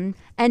 Mm-hmm.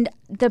 And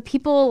the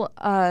people,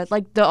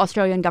 like the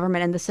Australian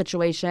government in this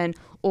situation,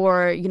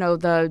 or,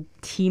 the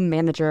team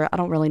manager, I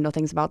don't really know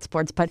things about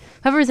sports, but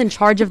whoever is in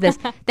charge of this,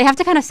 they have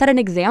to kind of set an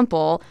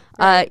example.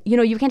 Right.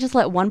 You can't just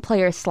let one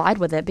player slide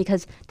with it,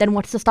 because then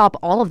what's to stop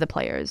all of the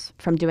players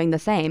from doing the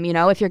same?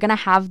 If you're going to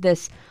have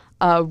this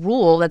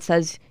rule that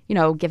says,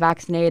 get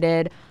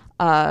vaccinated,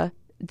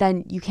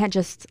 then you can't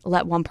just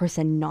let one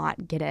person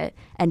not get it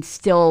and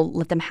still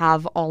let them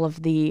have all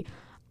of the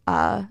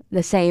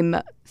same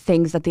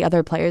things that the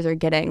other players are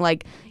getting.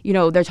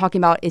 They're talking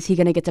about, is he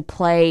going to get to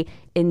play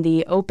in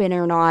the Open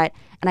or not?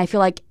 And I feel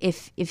like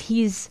if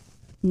he's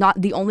not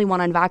the only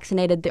one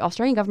unvaccinated, the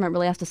Australian government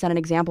really has to set an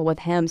example with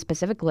him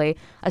specifically,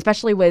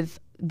 especially with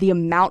the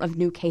amount of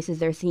new cases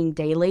they're seeing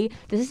daily.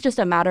 This is just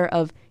a matter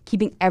of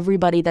keeping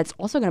everybody that's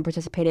also going to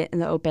participate in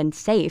the Open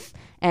safe.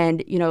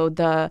 And,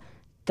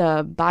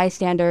 the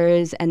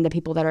bystanders and the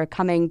people that are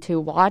coming to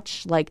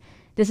watch,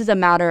 this is a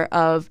matter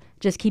of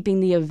just keeping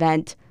the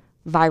event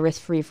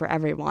virus-free for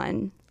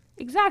everyone.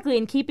 Exactly,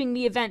 and keeping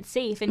the event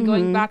safe. And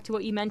going back to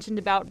what you mentioned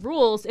about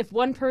rules, if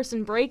one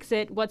person breaks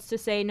it, what's to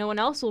say no one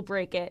else will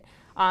break it?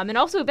 And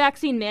also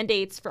vaccine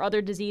mandates for other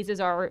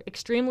diseases are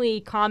extremely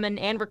common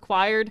and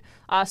required.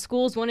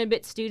 Schools won't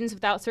admit students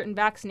without certain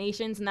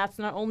vaccinations, and that's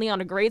not only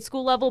on a grade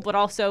school level, but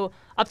also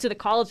up to the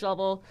college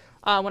level.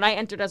 When I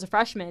entered as a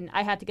freshman,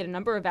 I had to get a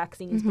number of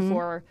vaccines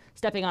before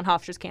stepping on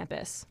Hofstra's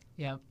campus.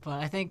 Yeah,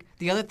 but I think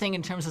the other thing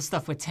in terms of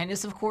stuff with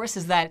tennis, of course,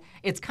 is that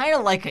it's kind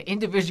of like an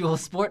individual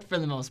sport for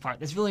the most part.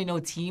 There's really no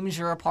teams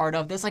you're a part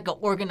of. There's an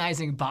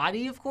organizing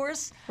body, of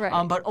course.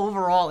 Right. But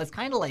overall, it's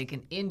kind of like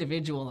an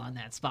individual on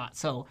that spot.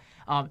 So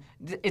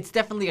it's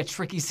definitely a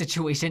tricky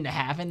situation to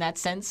have in that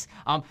sense.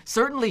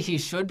 Certainly he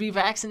should be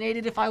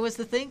vaccinated if I was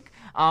to think.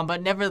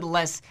 But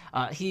nevertheless,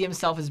 he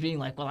himself is being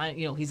like, well,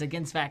 he's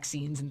against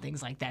vaccines and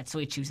things like that, so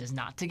he chooses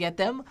not to get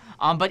them.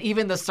 But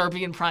even the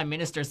Serbian prime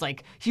minister's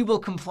like, he will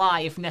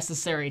comply if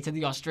necessary to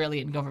the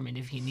Australian government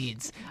if he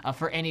needs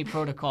for any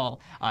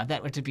protocol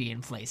that were to be in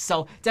place.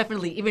 So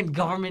definitely even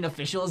government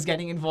officials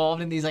getting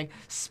involved in these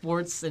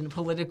sports and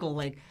political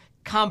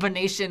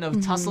combination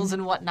of tussles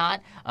and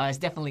whatnot is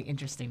definitely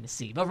interesting to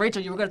see. But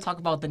Rachel, you were going to talk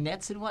about the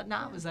nets and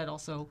whatnot. Was that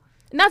also...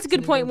 And that's a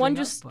good point.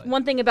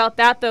 One thing about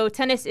that, though,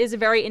 tennis is a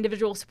very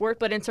individual sport,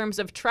 but in terms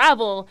of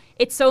travel,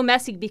 it's so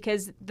messy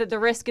because the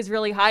risk is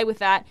really high with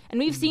that. And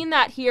we've seen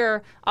that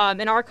here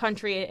in our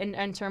country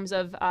in terms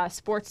of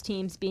sports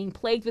teams being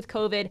plagued with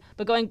COVID.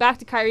 But going back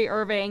to Kyrie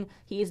Irving,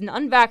 he is an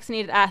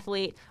unvaccinated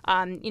athlete,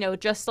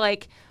 just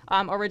like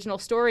Original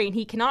Story, and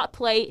he cannot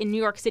play in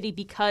New York City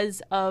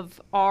because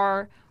of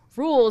our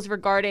rules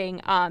regarding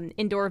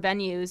indoor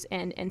venues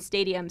and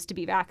stadiums to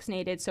be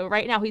vaccinated. So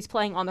right now he's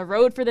playing on the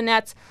road for the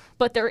Nets,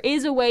 but there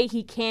is a way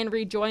he can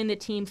rejoin the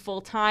team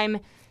full time.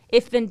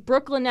 If the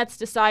Brooklyn Nets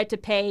decide to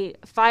pay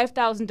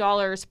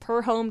 $5,000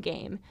 per home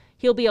game,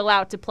 he'll be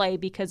allowed to play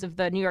because of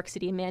the New York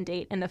City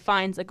mandate and the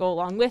fines that go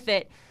along with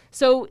it.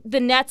 So the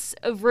Nets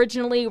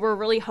originally were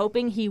really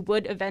hoping he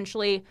would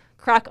eventually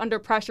crack under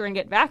pressure and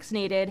get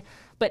vaccinated,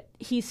 but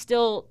he's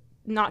still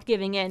not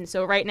giving in.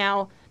 So right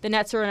now, the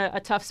Nets are in a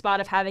tough spot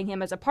of having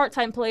him as a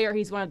part-time player.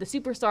 He's one of the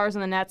superstars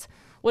on the Nets,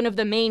 one of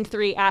the main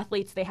 3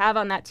 athletes they have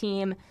on that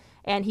team,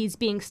 and he's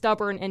being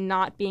stubborn and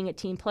not being a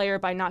team player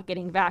by not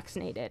getting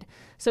vaccinated.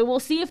 So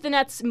we'll see if the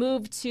Nets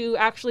move to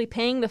actually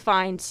paying the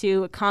fine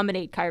to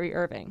accommodate Kyrie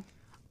Irving.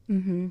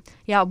 Mm-hmm.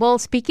 Yeah, well,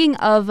 speaking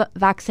of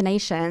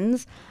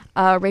vaccinations,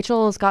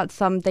 Rachel's got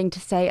something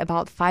to say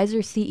about Pfizer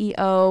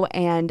CEO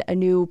and a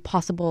new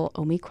possible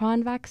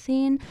Omicron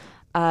vaccine.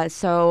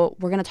 So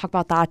we're going to talk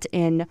about that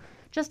in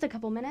just a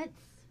couple minutes.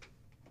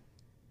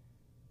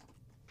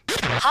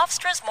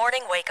 Hofstra's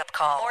Morning Wake-Up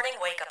Call. Morning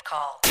Wake-Up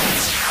Call.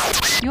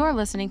 You're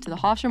listening to the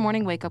Hofstra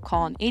Morning Wake-Up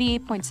Call on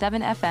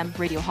 88.7 FM,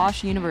 Radio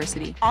Hofstra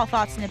University. All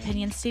thoughts and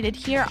opinions stated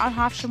here on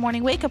Hofstra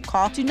Morning Wake-Up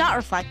Call do not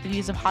reflect the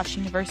views of Hofstra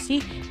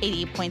University,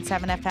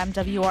 88.7 FM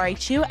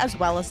WRHU, as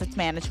well as its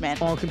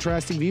management. All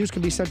contrasting views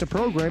can be sent to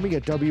programming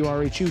at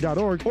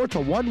WRHU.org or to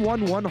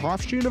 111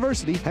 Hofstra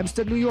University,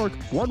 Hempstead, New York,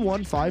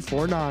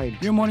 11549.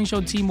 Your morning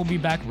show team will be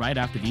back right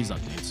after these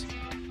updates.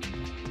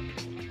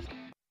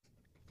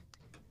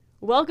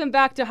 Welcome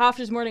back to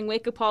Hofstra's Morning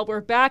Wake-Up Call.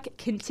 We're back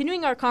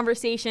continuing our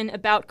conversation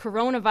about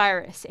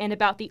coronavirus and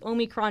about the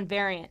Omicron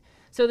variant.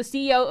 So the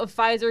CEO of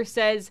Pfizer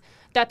says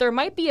that there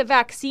might be a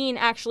vaccine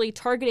actually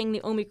targeting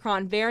the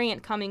Omicron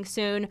variant coming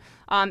soon,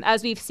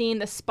 as we've seen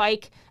the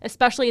spike,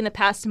 especially in the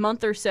past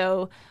month or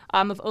so,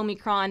 of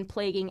Omicron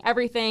plaguing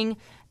everything.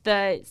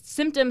 The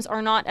symptoms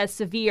are not as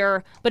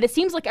severe, but it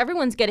seems like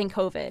everyone's getting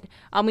COVID.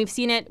 We've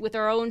seen it with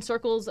our own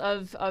circles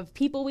of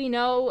people we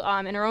know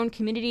in our own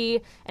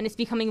community, and it's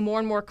becoming more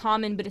and more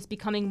common, but it's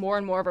becoming more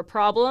and more of a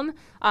problem.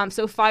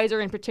 So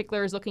Pfizer in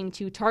particular is looking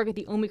to target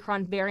the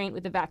Omicron variant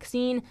with a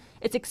vaccine.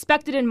 It's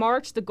expected in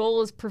March. The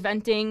goal is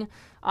preventing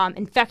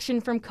infection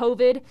from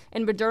COVID,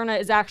 and Moderna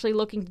is actually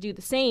looking to do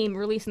the same,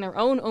 releasing their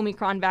own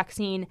Omicron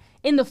vaccine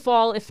in the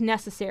fall if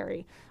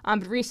necessary.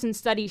 But recent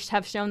studies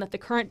have shown that the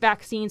current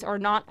vaccines are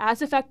not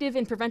as effective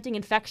in preventing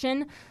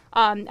infection.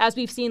 As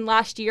we've seen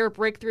last year,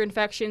 breakthrough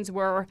infections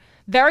were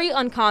very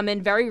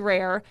uncommon, very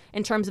rare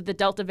in terms of the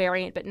Delta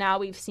variant, but now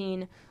we've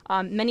seen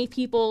many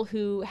people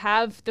who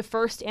have the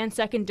first and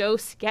second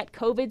dose get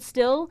COVID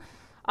still.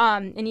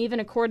 And even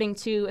according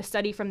to a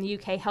study from the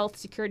UK Health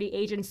Security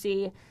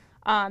Agency,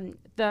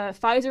 the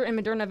Pfizer and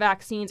Moderna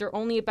vaccines are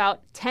only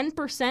about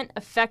 10%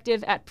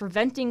 effective at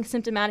preventing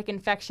symptomatic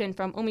infection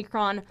from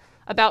Omicron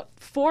about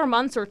 4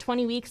 months or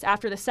 20 weeks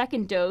after the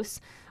second dose.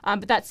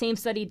 But that same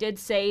study did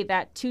say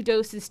that 2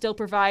 doses still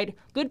provide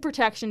good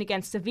protection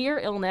against severe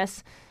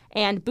illness,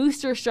 and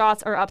booster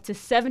shots are up to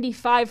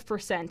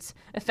 75%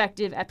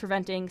 effective at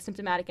preventing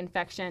symptomatic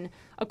infection,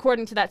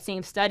 according to that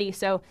same study.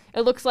 So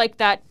it looks like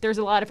that there's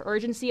a lot of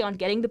urgency on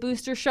getting the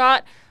booster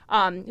shot.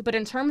 But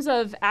in terms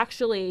of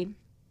actually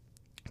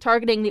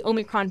targeting the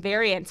Omicron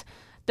variant,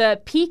 the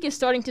peak is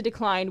starting to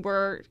decline.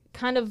 We're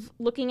kind of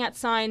looking at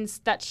signs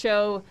that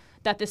show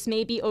that this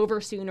may be over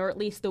soon, or at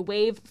least the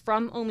wave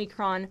from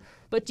Omicron.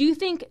 But do you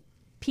think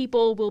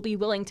people will be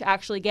willing to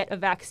actually get a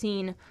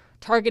vaccine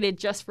targeted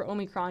just for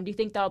Omicron? Do you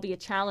think that'll be a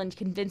challenge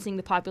convincing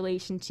the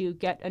population to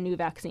get a new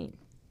vaccine?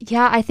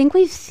 Yeah, I think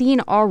we've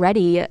seen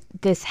already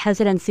this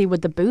hesitancy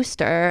with the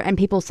booster and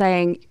people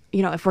saying,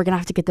 if we're going to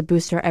have to get the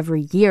booster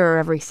every year or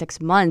every 6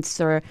 months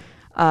or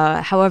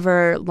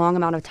however long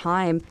amount of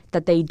time,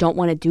 that they don't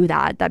want to do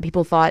that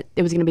people thought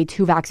it was going to be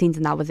 2 vaccines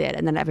and that was it,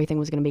 and then everything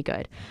was going to be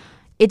good.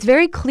 It's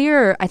very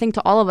clear, I think,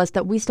 to all of us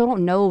that we still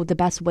don't know the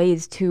best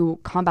ways to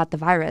combat the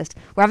virus.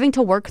 We're having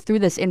to work through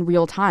this in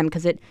real time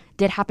because it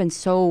did happen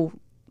so,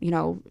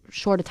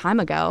 short a time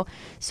ago.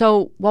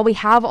 So while we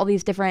have all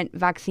these different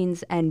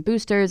vaccines and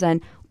boosters and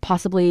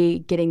possibly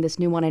getting this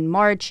new one in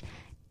March,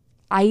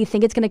 I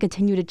think it's going to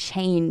continue to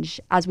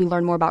change as we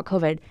learn more about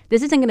COVID.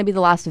 This isn't going to be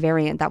the last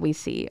variant that we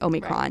see,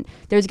 Omicron. Right.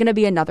 There's going to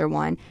be another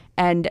one,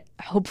 and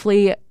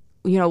hopefully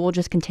we'll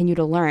just continue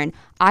to learn.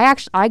 I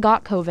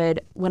got COVID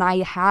when I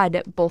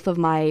had both of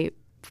my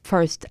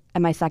first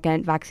and my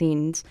second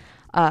vaccines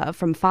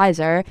from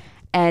Pfizer.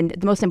 And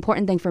the most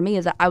important thing for me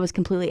is that I was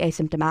completely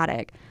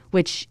asymptomatic,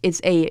 which is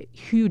a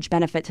huge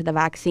benefit to the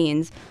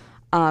vaccines.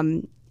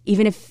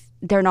 Even if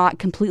they're not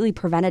completely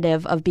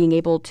preventative of being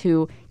able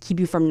to keep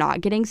you from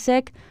not getting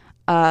sick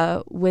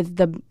with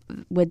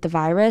the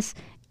virus.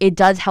 It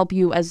does help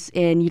you, as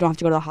in you don't have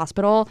to go to the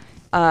hospital.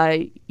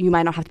 You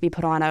might not have to be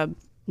put on a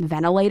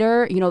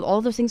ventilator. All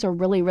of those things are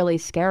really, really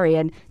scary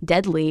and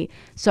deadly.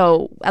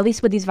 So at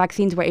least with these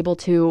vaccines, we're able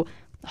to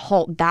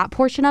halt that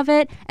portion of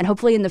it. And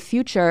hopefully in the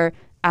future,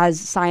 as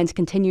science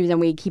continues and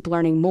we keep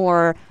learning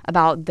more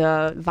about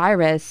the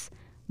virus,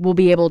 we'll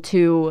be able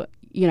to,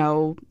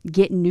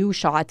 get new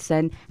shots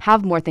and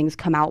have more things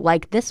come out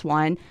like this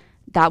one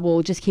that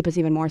will just keep us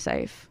even more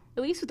safe.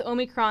 At least with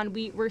Omicron,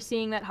 we're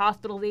seeing that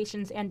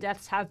hospitalizations and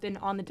deaths have been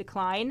on the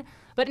decline.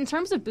 But in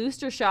terms of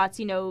booster shots,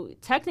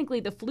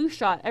 technically the flu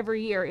shot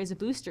every year is a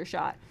booster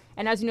shot.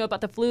 And as you know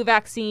about the flu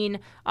vaccine,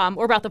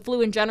 or about the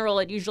flu in general,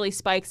 it usually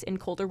spikes in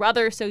colder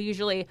weather. So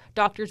usually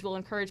doctors will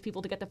encourage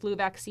people to get the flu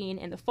vaccine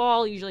in the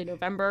fall, usually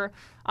November.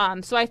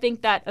 So I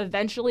think that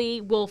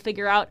eventually we'll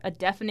figure out a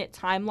definite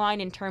timeline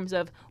in terms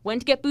of when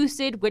to get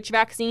boosted, which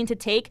vaccine to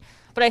take.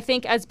 But I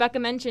think, as Becca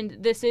mentioned,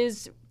 this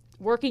is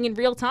working in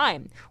real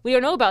time. We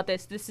don't know about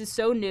this. This is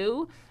so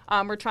new.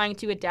 We're trying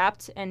to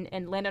adapt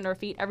and land on our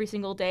feet every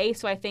single day.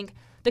 So I think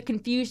the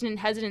confusion and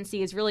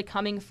hesitancy is really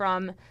coming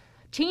from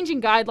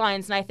changing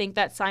guidelines, and I think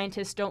that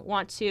scientists don't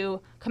want to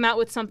come out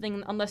with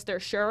something unless they're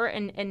sure,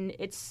 and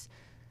it's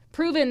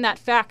proven that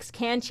facts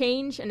can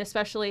change, and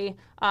especially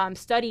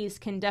studies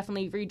can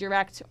definitely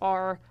redirect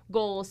our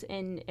goals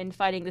in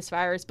fighting this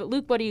virus. But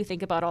Luke, what do you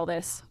think about all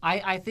this?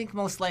 I think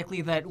most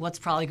likely that what's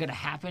probably going to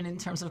happen in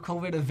terms of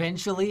COVID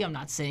eventually, I'm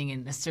not saying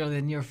in necessarily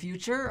the near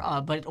future,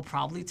 but it'll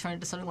probably turn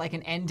into something like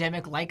an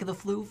endemic like the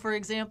flu, for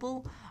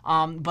example.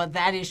 But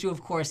that issue,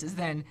 of course, is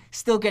then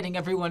still getting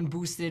everyone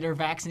boosted or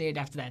vaccinated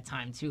after that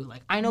time, too.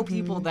 Like, I know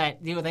people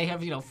that, they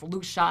have,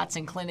 flu shots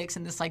in clinics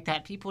and this like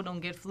that. People don't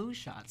get flu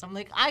shots. I'm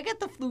like, I get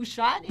the flu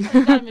shot. You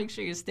got to make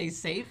sure you stay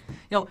safe.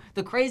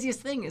 The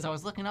craziest thing is I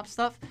was looking up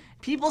stuff.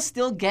 People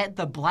still get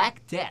the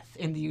Black Death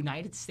in the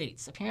United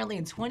States. Apparently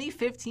in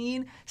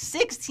 2015,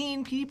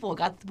 16 people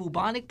got the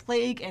bubonic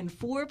plague and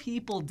 4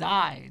 people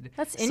died.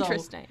 That's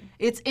interesting.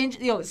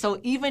 So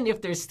even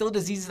if there's still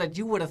diseases that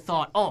you would have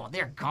thought, oh,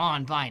 they're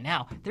gone by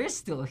now, they're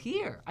still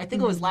here. I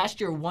think it was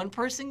last year one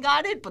person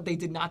got it, but they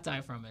did not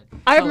die from it.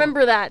 I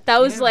remember that.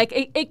 That was like,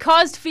 it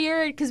caused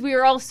fear because we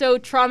were all so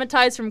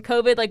traumatized from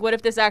COVID. Like, what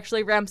if this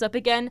actually ramps up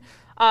again?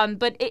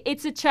 But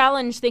it's a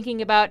challenge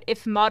thinking about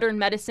if modern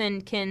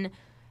medicine can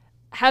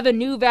have a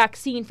new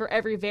vaccine for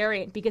every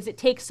variant, because it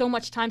takes so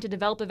much time to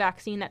develop a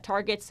vaccine that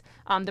targets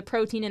the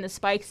protein and the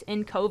spikes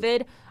in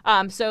COVID.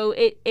 So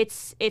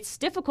it's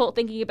difficult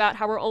thinking about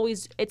how we're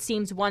always, it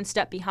seems, one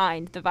step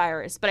behind the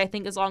virus. But I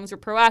think as long as we're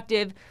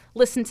proactive,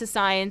 listen to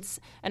science,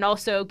 and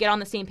also get on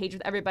the same page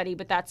with everybody,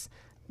 but that's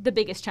the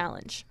biggest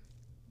challenge.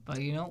 But,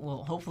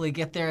 we'll hopefully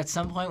get there at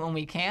some point when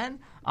we can.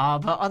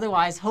 But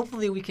otherwise,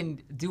 hopefully we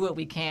can do what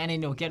we can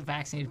and, get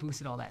vaccinated,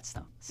 boosted, all that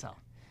stuff. So.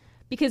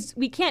 Because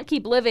we can't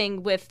keep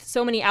living with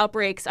so many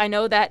outbreaks. I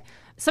know that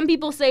some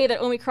people say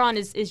that Omicron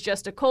is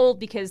just a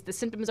cold because the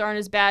symptoms aren't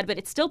as bad, but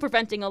it's still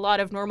preventing a lot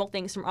of normal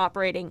things from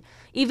operating.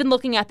 Even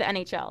looking at the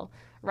NHL,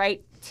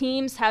 right?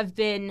 Teams have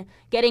been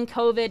getting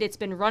COVID. It's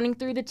been running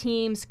through the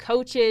teams,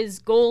 coaches,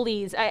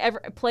 goalies,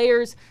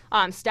 players,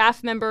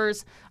 staff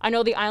members. I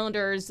know the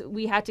Islanders,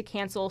 we had to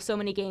cancel so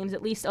many games,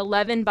 at least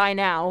 11 by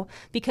now,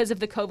 because of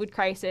the COVID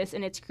crisis.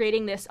 And it's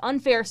creating this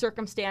unfair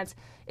circumstance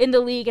in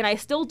the league. And I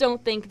still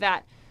don't think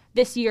that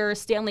this year's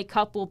Stanley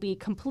Cup will be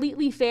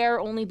completely fair,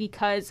 only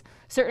because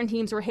certain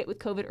teams were hit with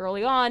COVID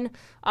early on.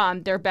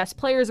 Their best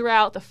players were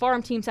out. The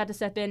farm teams had to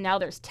step in. Now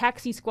there's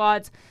taxi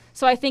squads.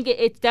 So I think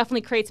it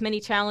definitely creates many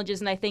challenges.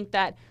 And I think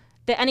that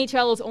the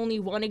NHL is only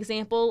one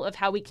example of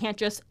how we can't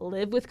just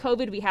live with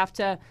COVID. We have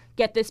to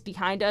get this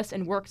behind us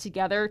and work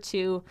together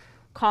to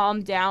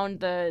calm down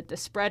the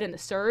spread and the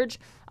surge.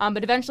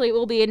 But eventually it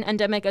will be an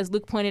endemic, as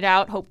Luke pointed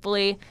out,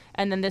 hopefully,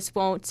 and then this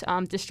won't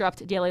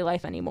disrupt daily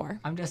life anymore.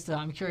 I'm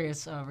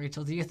curious,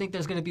 Rachel, do you think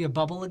there's going to be a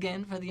bubble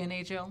again for the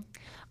NHL?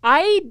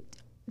 I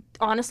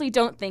honestly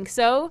don't think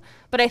so,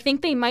 but I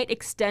think they might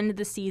extend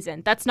the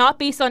season. That's not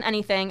based on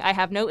anything. I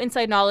have no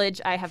inside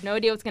knowledge. I have no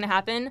idea what's going to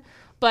happen.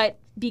 But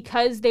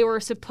because they were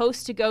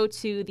supposed to go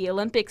to the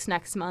Olympics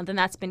next month, and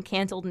that's been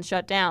canceled and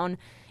shut down,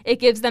 it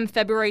gives them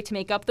February to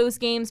make up those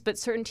games. But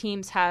certain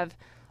teams have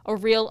a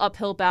real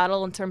uphill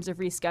battle in terms of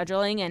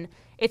rescheduling, and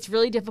it's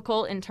really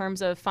difficult in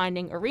terms of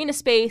finding arena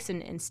space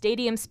and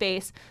stadium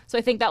space. So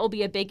I think that will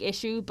be a big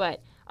issue.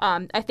 But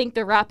I think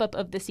the wrap-up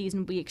of the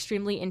season will be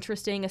extremely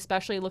interesting,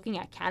 especially looking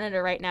at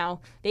Canada right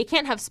now. They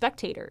can't have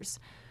spectators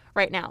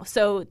right now.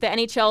 So the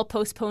NHL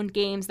postponed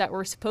games that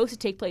were supposed to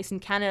take place in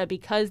Canada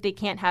because they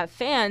can't have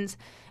fans.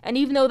 And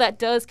even though that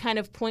does kind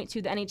of point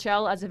to the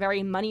NHL as a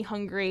very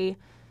money-hungry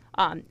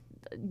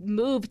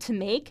move to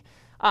make,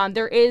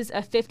 there is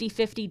a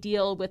 50-50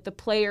 deal with the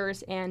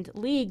players and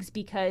leagues,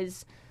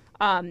 because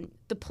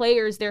the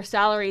players, their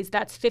salaries,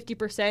 that's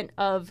 50%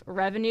 of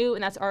revenue,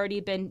 and that's already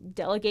been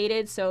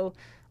delegated. So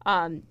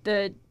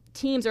the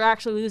teams are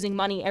actually losing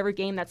money every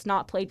game that's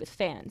not played with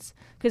fans,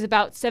 because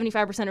about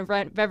 75% of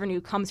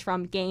revenue comes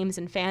from games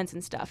and fans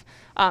and stuff.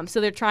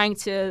 So they're trying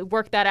to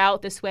work that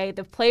out this way.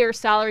 The player's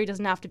salary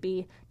doesn't have to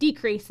be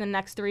decreased in the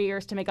next 3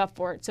 years to make up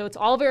for it. So it's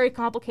all very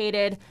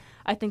complicated.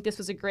 I think this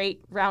was a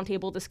great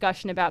roundtable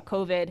discussion about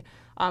COVID,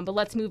 but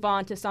let's move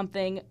on to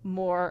something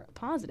more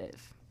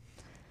positive.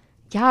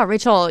 Yeah,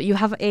 Rachel, you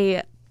have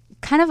a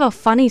kind of a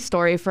funny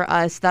story for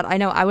us that I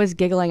know I was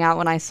giggling at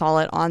when I saw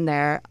it on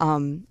there.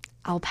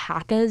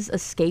 Alpacas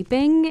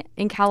escaping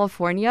in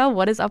California.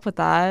 What is up with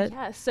that?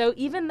 Yeah, so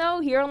even though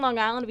here on Long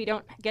Island we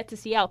don't get to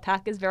see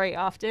alpacas very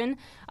often,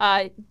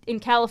 in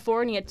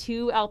California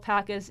 2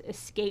 alpacas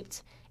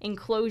escaped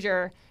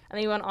enclosure, and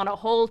they went on a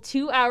whole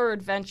 2-hour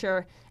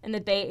adventure in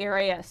the Bay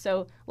Area.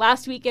 So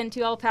last weekend,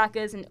 2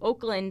 alpacas in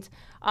Oakland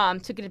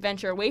took an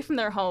adventure away from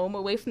their home,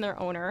 away from their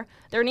owner.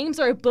 Their names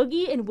are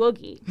Boogie and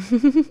Woogie.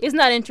 Isn't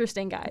that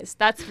interesting, guys?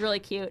 That's really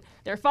cute.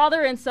 Their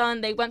father and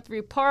son, they went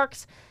through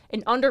parks,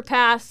 an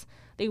underpass.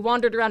 They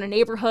wandered around a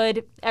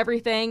neighborhood,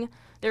 everything.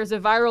 There's a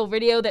viral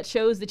video that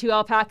shows the 2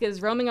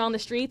 alpacas roaming on the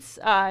streets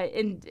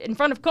in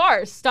front of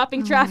cars,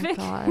 stopping traffic.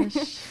 Oh my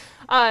gosh.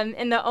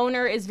 And the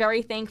owner is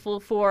very thankful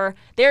for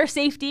their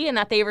safety and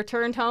that they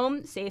returned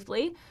home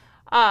safely.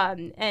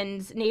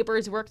 And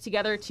neighbors worked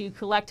together to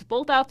collect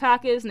both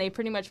alpacas, and they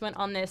pretty much went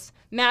on this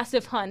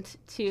massive hunt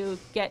to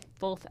get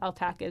both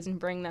alpacas and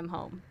bring them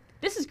home.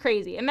 This is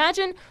crazy.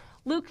 Imagine,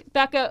 Luke,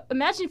 Becca,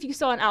 imagine if you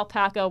saw an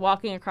alpaca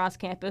walking across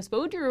campus.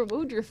 What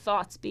would your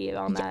thoughts be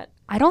on that?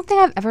 I don't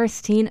think I've ever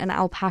seen an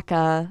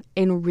alpaca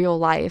in real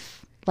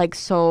life, like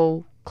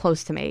so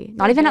close to me.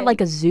 Not even at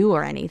like a zoo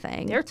or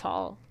anything. They're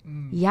tall.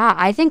 Yeah,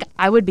 I think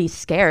I would be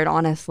scared,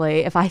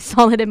 honestly, if I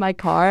saw it in my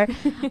car.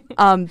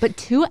 But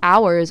 2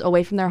 hours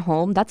away from their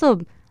home, that's a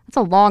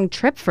long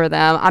trip for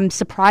them. I'm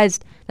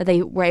surprised that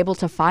they were able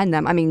to find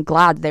them. I mean,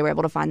 glad they were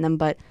able to find them,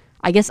 but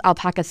I guess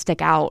alpacas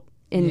stick out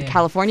in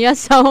California,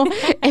 so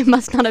it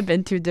must not have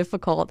been too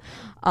difficult.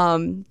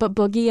 But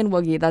Boogie and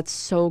Woogie, that's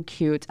so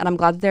cute. And I'm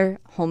glad they're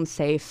home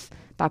safe,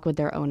 back with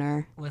their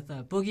owner. With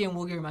Boogie and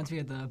Woogie reminds me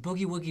of the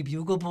Boogie Woogie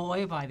Bugle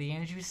Boy by the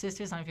Andrews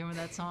Sisters. I don't know if you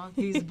remember that song.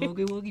 He's the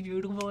Boogie Woogie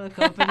Bugle Boy,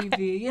 Company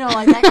B. You know,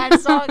 like that kind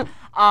of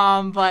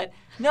song. But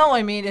no,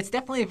 I mean, it's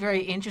definitely a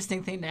very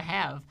interesting thing to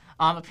have.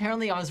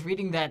 Apparently, I was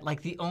reading that,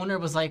 like, the owner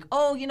was like,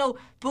 oh, you know,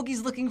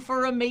 Boogie's looking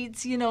for a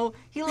mate, you know.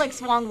 He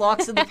likes long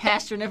walks in the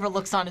pasture, never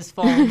looks on his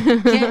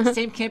phone.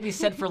 Same can't be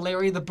said for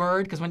Larry the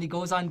Bird, because when he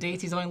goes on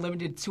dates, he's only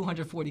limited to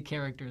 240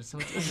 characters, so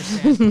it's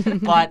interesting.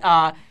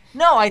 But,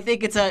 no, I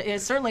think it's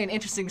certainly an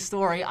interesting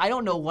story. I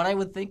don't know what I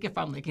would think if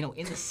I'm, like, you know,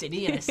 in the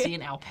city and I see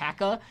an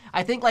alpaca.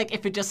 I think, like,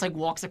 if it just, like,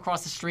 walks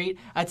across the street,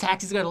 a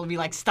taxi's going to be,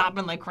 like,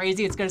 stopping like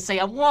crazy. It's going to say,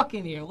 I'm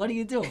walking here. What are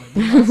you doing?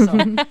 You know?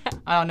 So,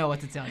 I don't know what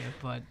to tell you,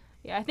 but...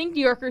 Yeah, I think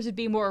New Yorkers would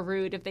be more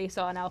rude if they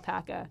saw an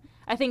alpaca.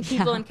 I think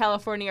people in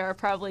California are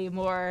probably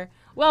more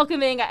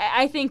welcoming.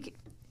 I think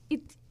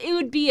it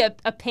would be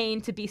a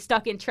pain to be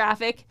stuck in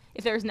traffic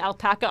if there's an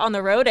alpaca on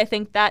the road. I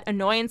think that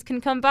annoyance can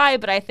come by,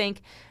 but I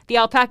think the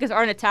alpacas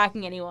aren't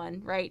attacking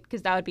anyone, right?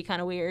 Because that would be kind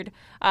of weird.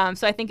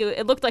 So I think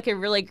it looked like a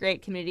really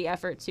great community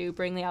effort to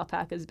bring the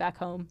alpacas back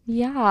home.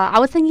 Yeah, I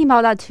was thinking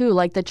about that too,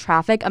 like the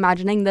traffic,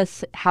 imagining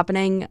this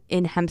happening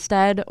in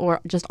Hempstead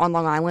or just on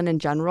Long Island in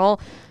general.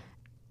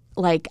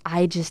 Like,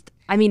 I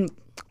mean,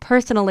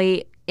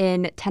 personally,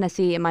 in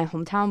Tennessee, in my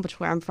hometown, which is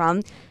where I'm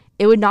from,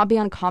 it would not be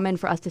uncommon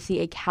for us to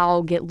see a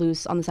cow get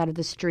loose on the side of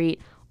the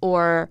street.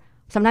 Or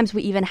sometimes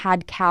we even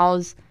had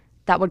cows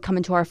that would come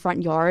into our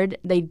front yard.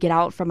 They'd get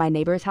out from my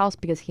neighbor's house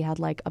because he had,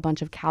 like, a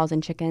bunch of cows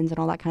and chickens and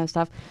all that kind of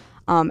stuff.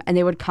 And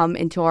they would come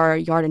into our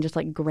yard and just,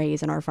 like,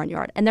 graze in our front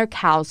yard. And they're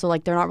cows, so,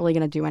 like, they're not really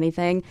going to do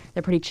anything.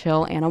 They're pretty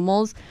chill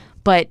animals.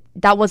 But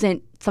that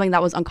wasn't something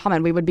that was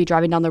uncommon. We would be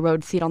driving down the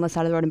road, see it on the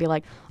side of the road, and be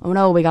like, oh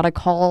no, we got to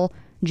call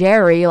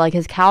Jerry. Like,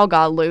 his cow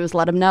got loose.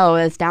 Let him know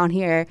it's down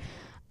here.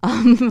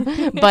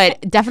 But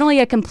definitely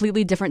a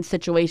completely different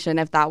situation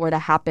if that were to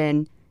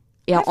happen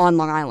on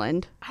Long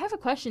Island. I have a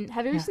question.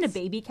 Have you ever seen a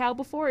baby cow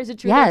before? Is it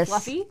true they're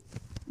fluffy?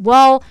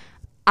 Well,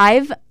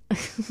 I've...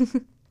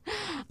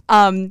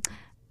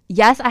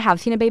 Yes, I have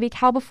seen a baby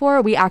cow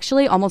before. We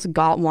actually almost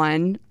got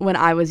one when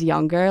I was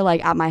younger,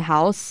 like at my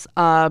house,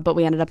 but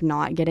we ended up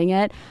not getting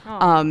it.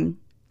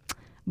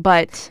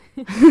 But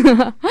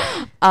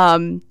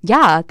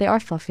yeah, they are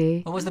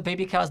fluffy. What was the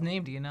baby cow's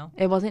name? Do you know?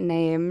 It wasn't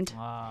named.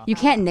 Wow. You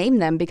can't name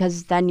them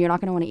because then you're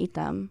not going to want to eat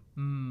them.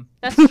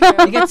 That's true.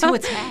 You get too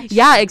attached.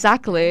 Yeah,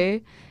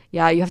 exactly.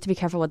 Yeah, you have to be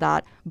careful with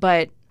that.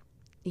 But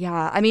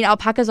yeah, I mean,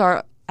 alpacas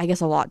are, I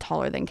guess, a lot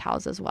taller than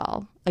cows as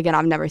well. Again,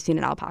 I've never seen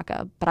an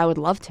alpaca, but I would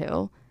love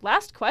to.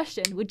 Last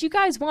question. Would you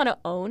guys want to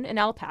own an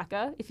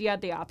alpaca if you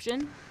had the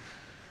option?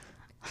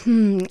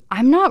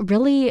 I'm not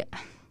really...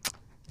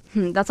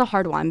 that's a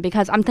hard one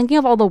because I'm thinking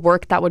of all the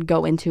work that would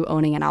go into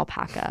owning an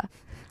alpaca.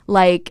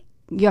 Like,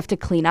 you have to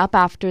clean up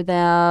after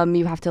them.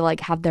 You have to, like,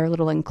 have their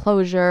little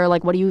enclosure.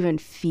 Like, what do you even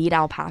feed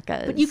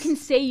alpacas? But you can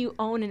say you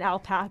own an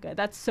alpaca.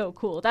 That's so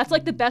cool. That's,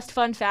 like, the best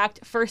fun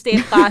fact. First day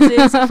of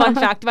classes, fun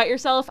fact about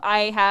yourself.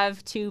 I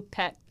have 2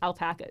 pet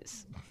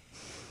alpacas.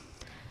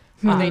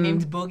 Are they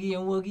named Boogie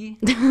and Woogie?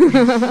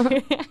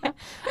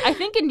 I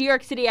think in New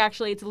York City,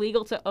 actually, it's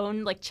illegal to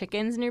own like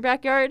chickens in your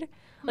backyard.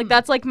 Like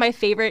that's like my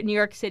favorite New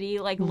York City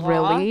like law.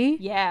 Really?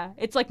 Yeah,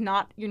 it's like you're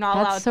not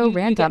allowed. That's so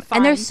random.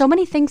 And there's so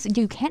many things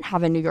you can't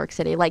have in New York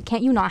City. Like,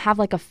 can't you not have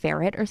like a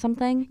ferret or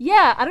something?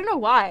 Yeah, I don't know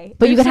why.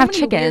 But you can so have many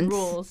chickens.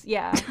 Weird rules.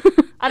 Yeah,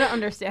 I don't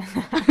understand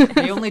that.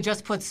 They only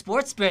just put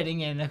sports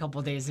betting in a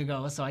couple days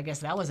ago, so I guess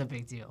that was a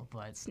big deal.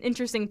 But it's an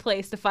interesting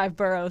place, the 5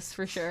 boroughs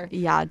for sure.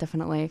 Yeah,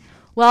 definitely.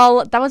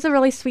 Well, that was a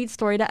really sweet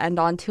story to end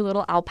on. 2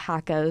 little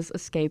alpacas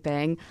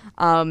escaping.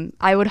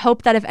 I would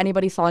hope that if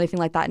anybody saw anything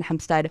like that in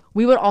Hempstead,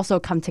 we would also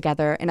come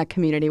together in a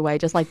community way,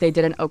 just like they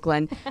did in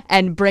Oakland,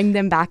 and bring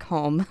them back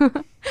home.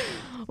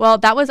 Well,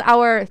 that was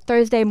our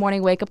Thursday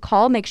morning wake-up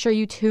call. Make sure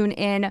you tune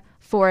in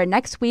for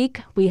next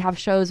week. We have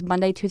shows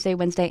Monday, Tuesday,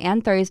 Wednesday,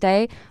 and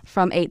Thursday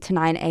from 8 to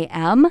 9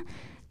 a.m.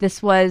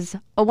 This was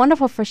a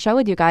wonderful first show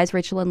with you guys,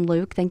 Rachel and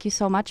Luke. Thank you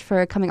so much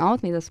for coming on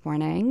with me this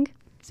morning.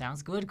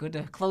 Sounds good. Good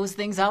to close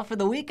things out for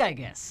the week, I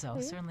guess.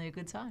 So certainly a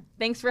good time.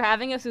 Thanks for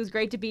having us. It was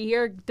great to be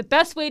here. The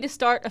best way to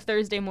start a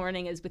Thursday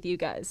morning is with you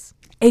guys.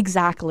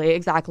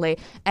 Exactly.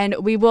 And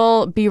we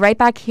will be right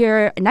back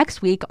here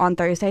next week on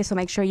Thursday, so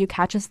make sure you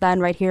catch us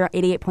then right here at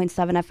 88.7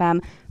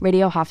 FM,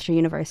 Radio Hofstra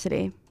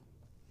University.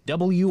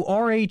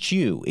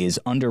 WRHU is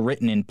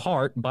underwritten in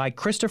part by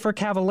Christopher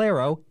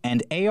Cavallero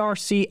and ARC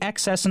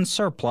Excess and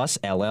Surplus,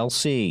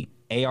 LLC.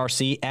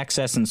 ARC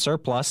Excess and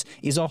Surplus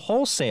is a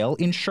wholesale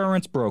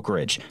insurance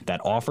brokerage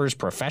that offers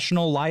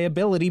professional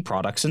liability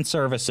products and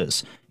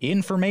services.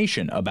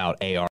 Information about ARC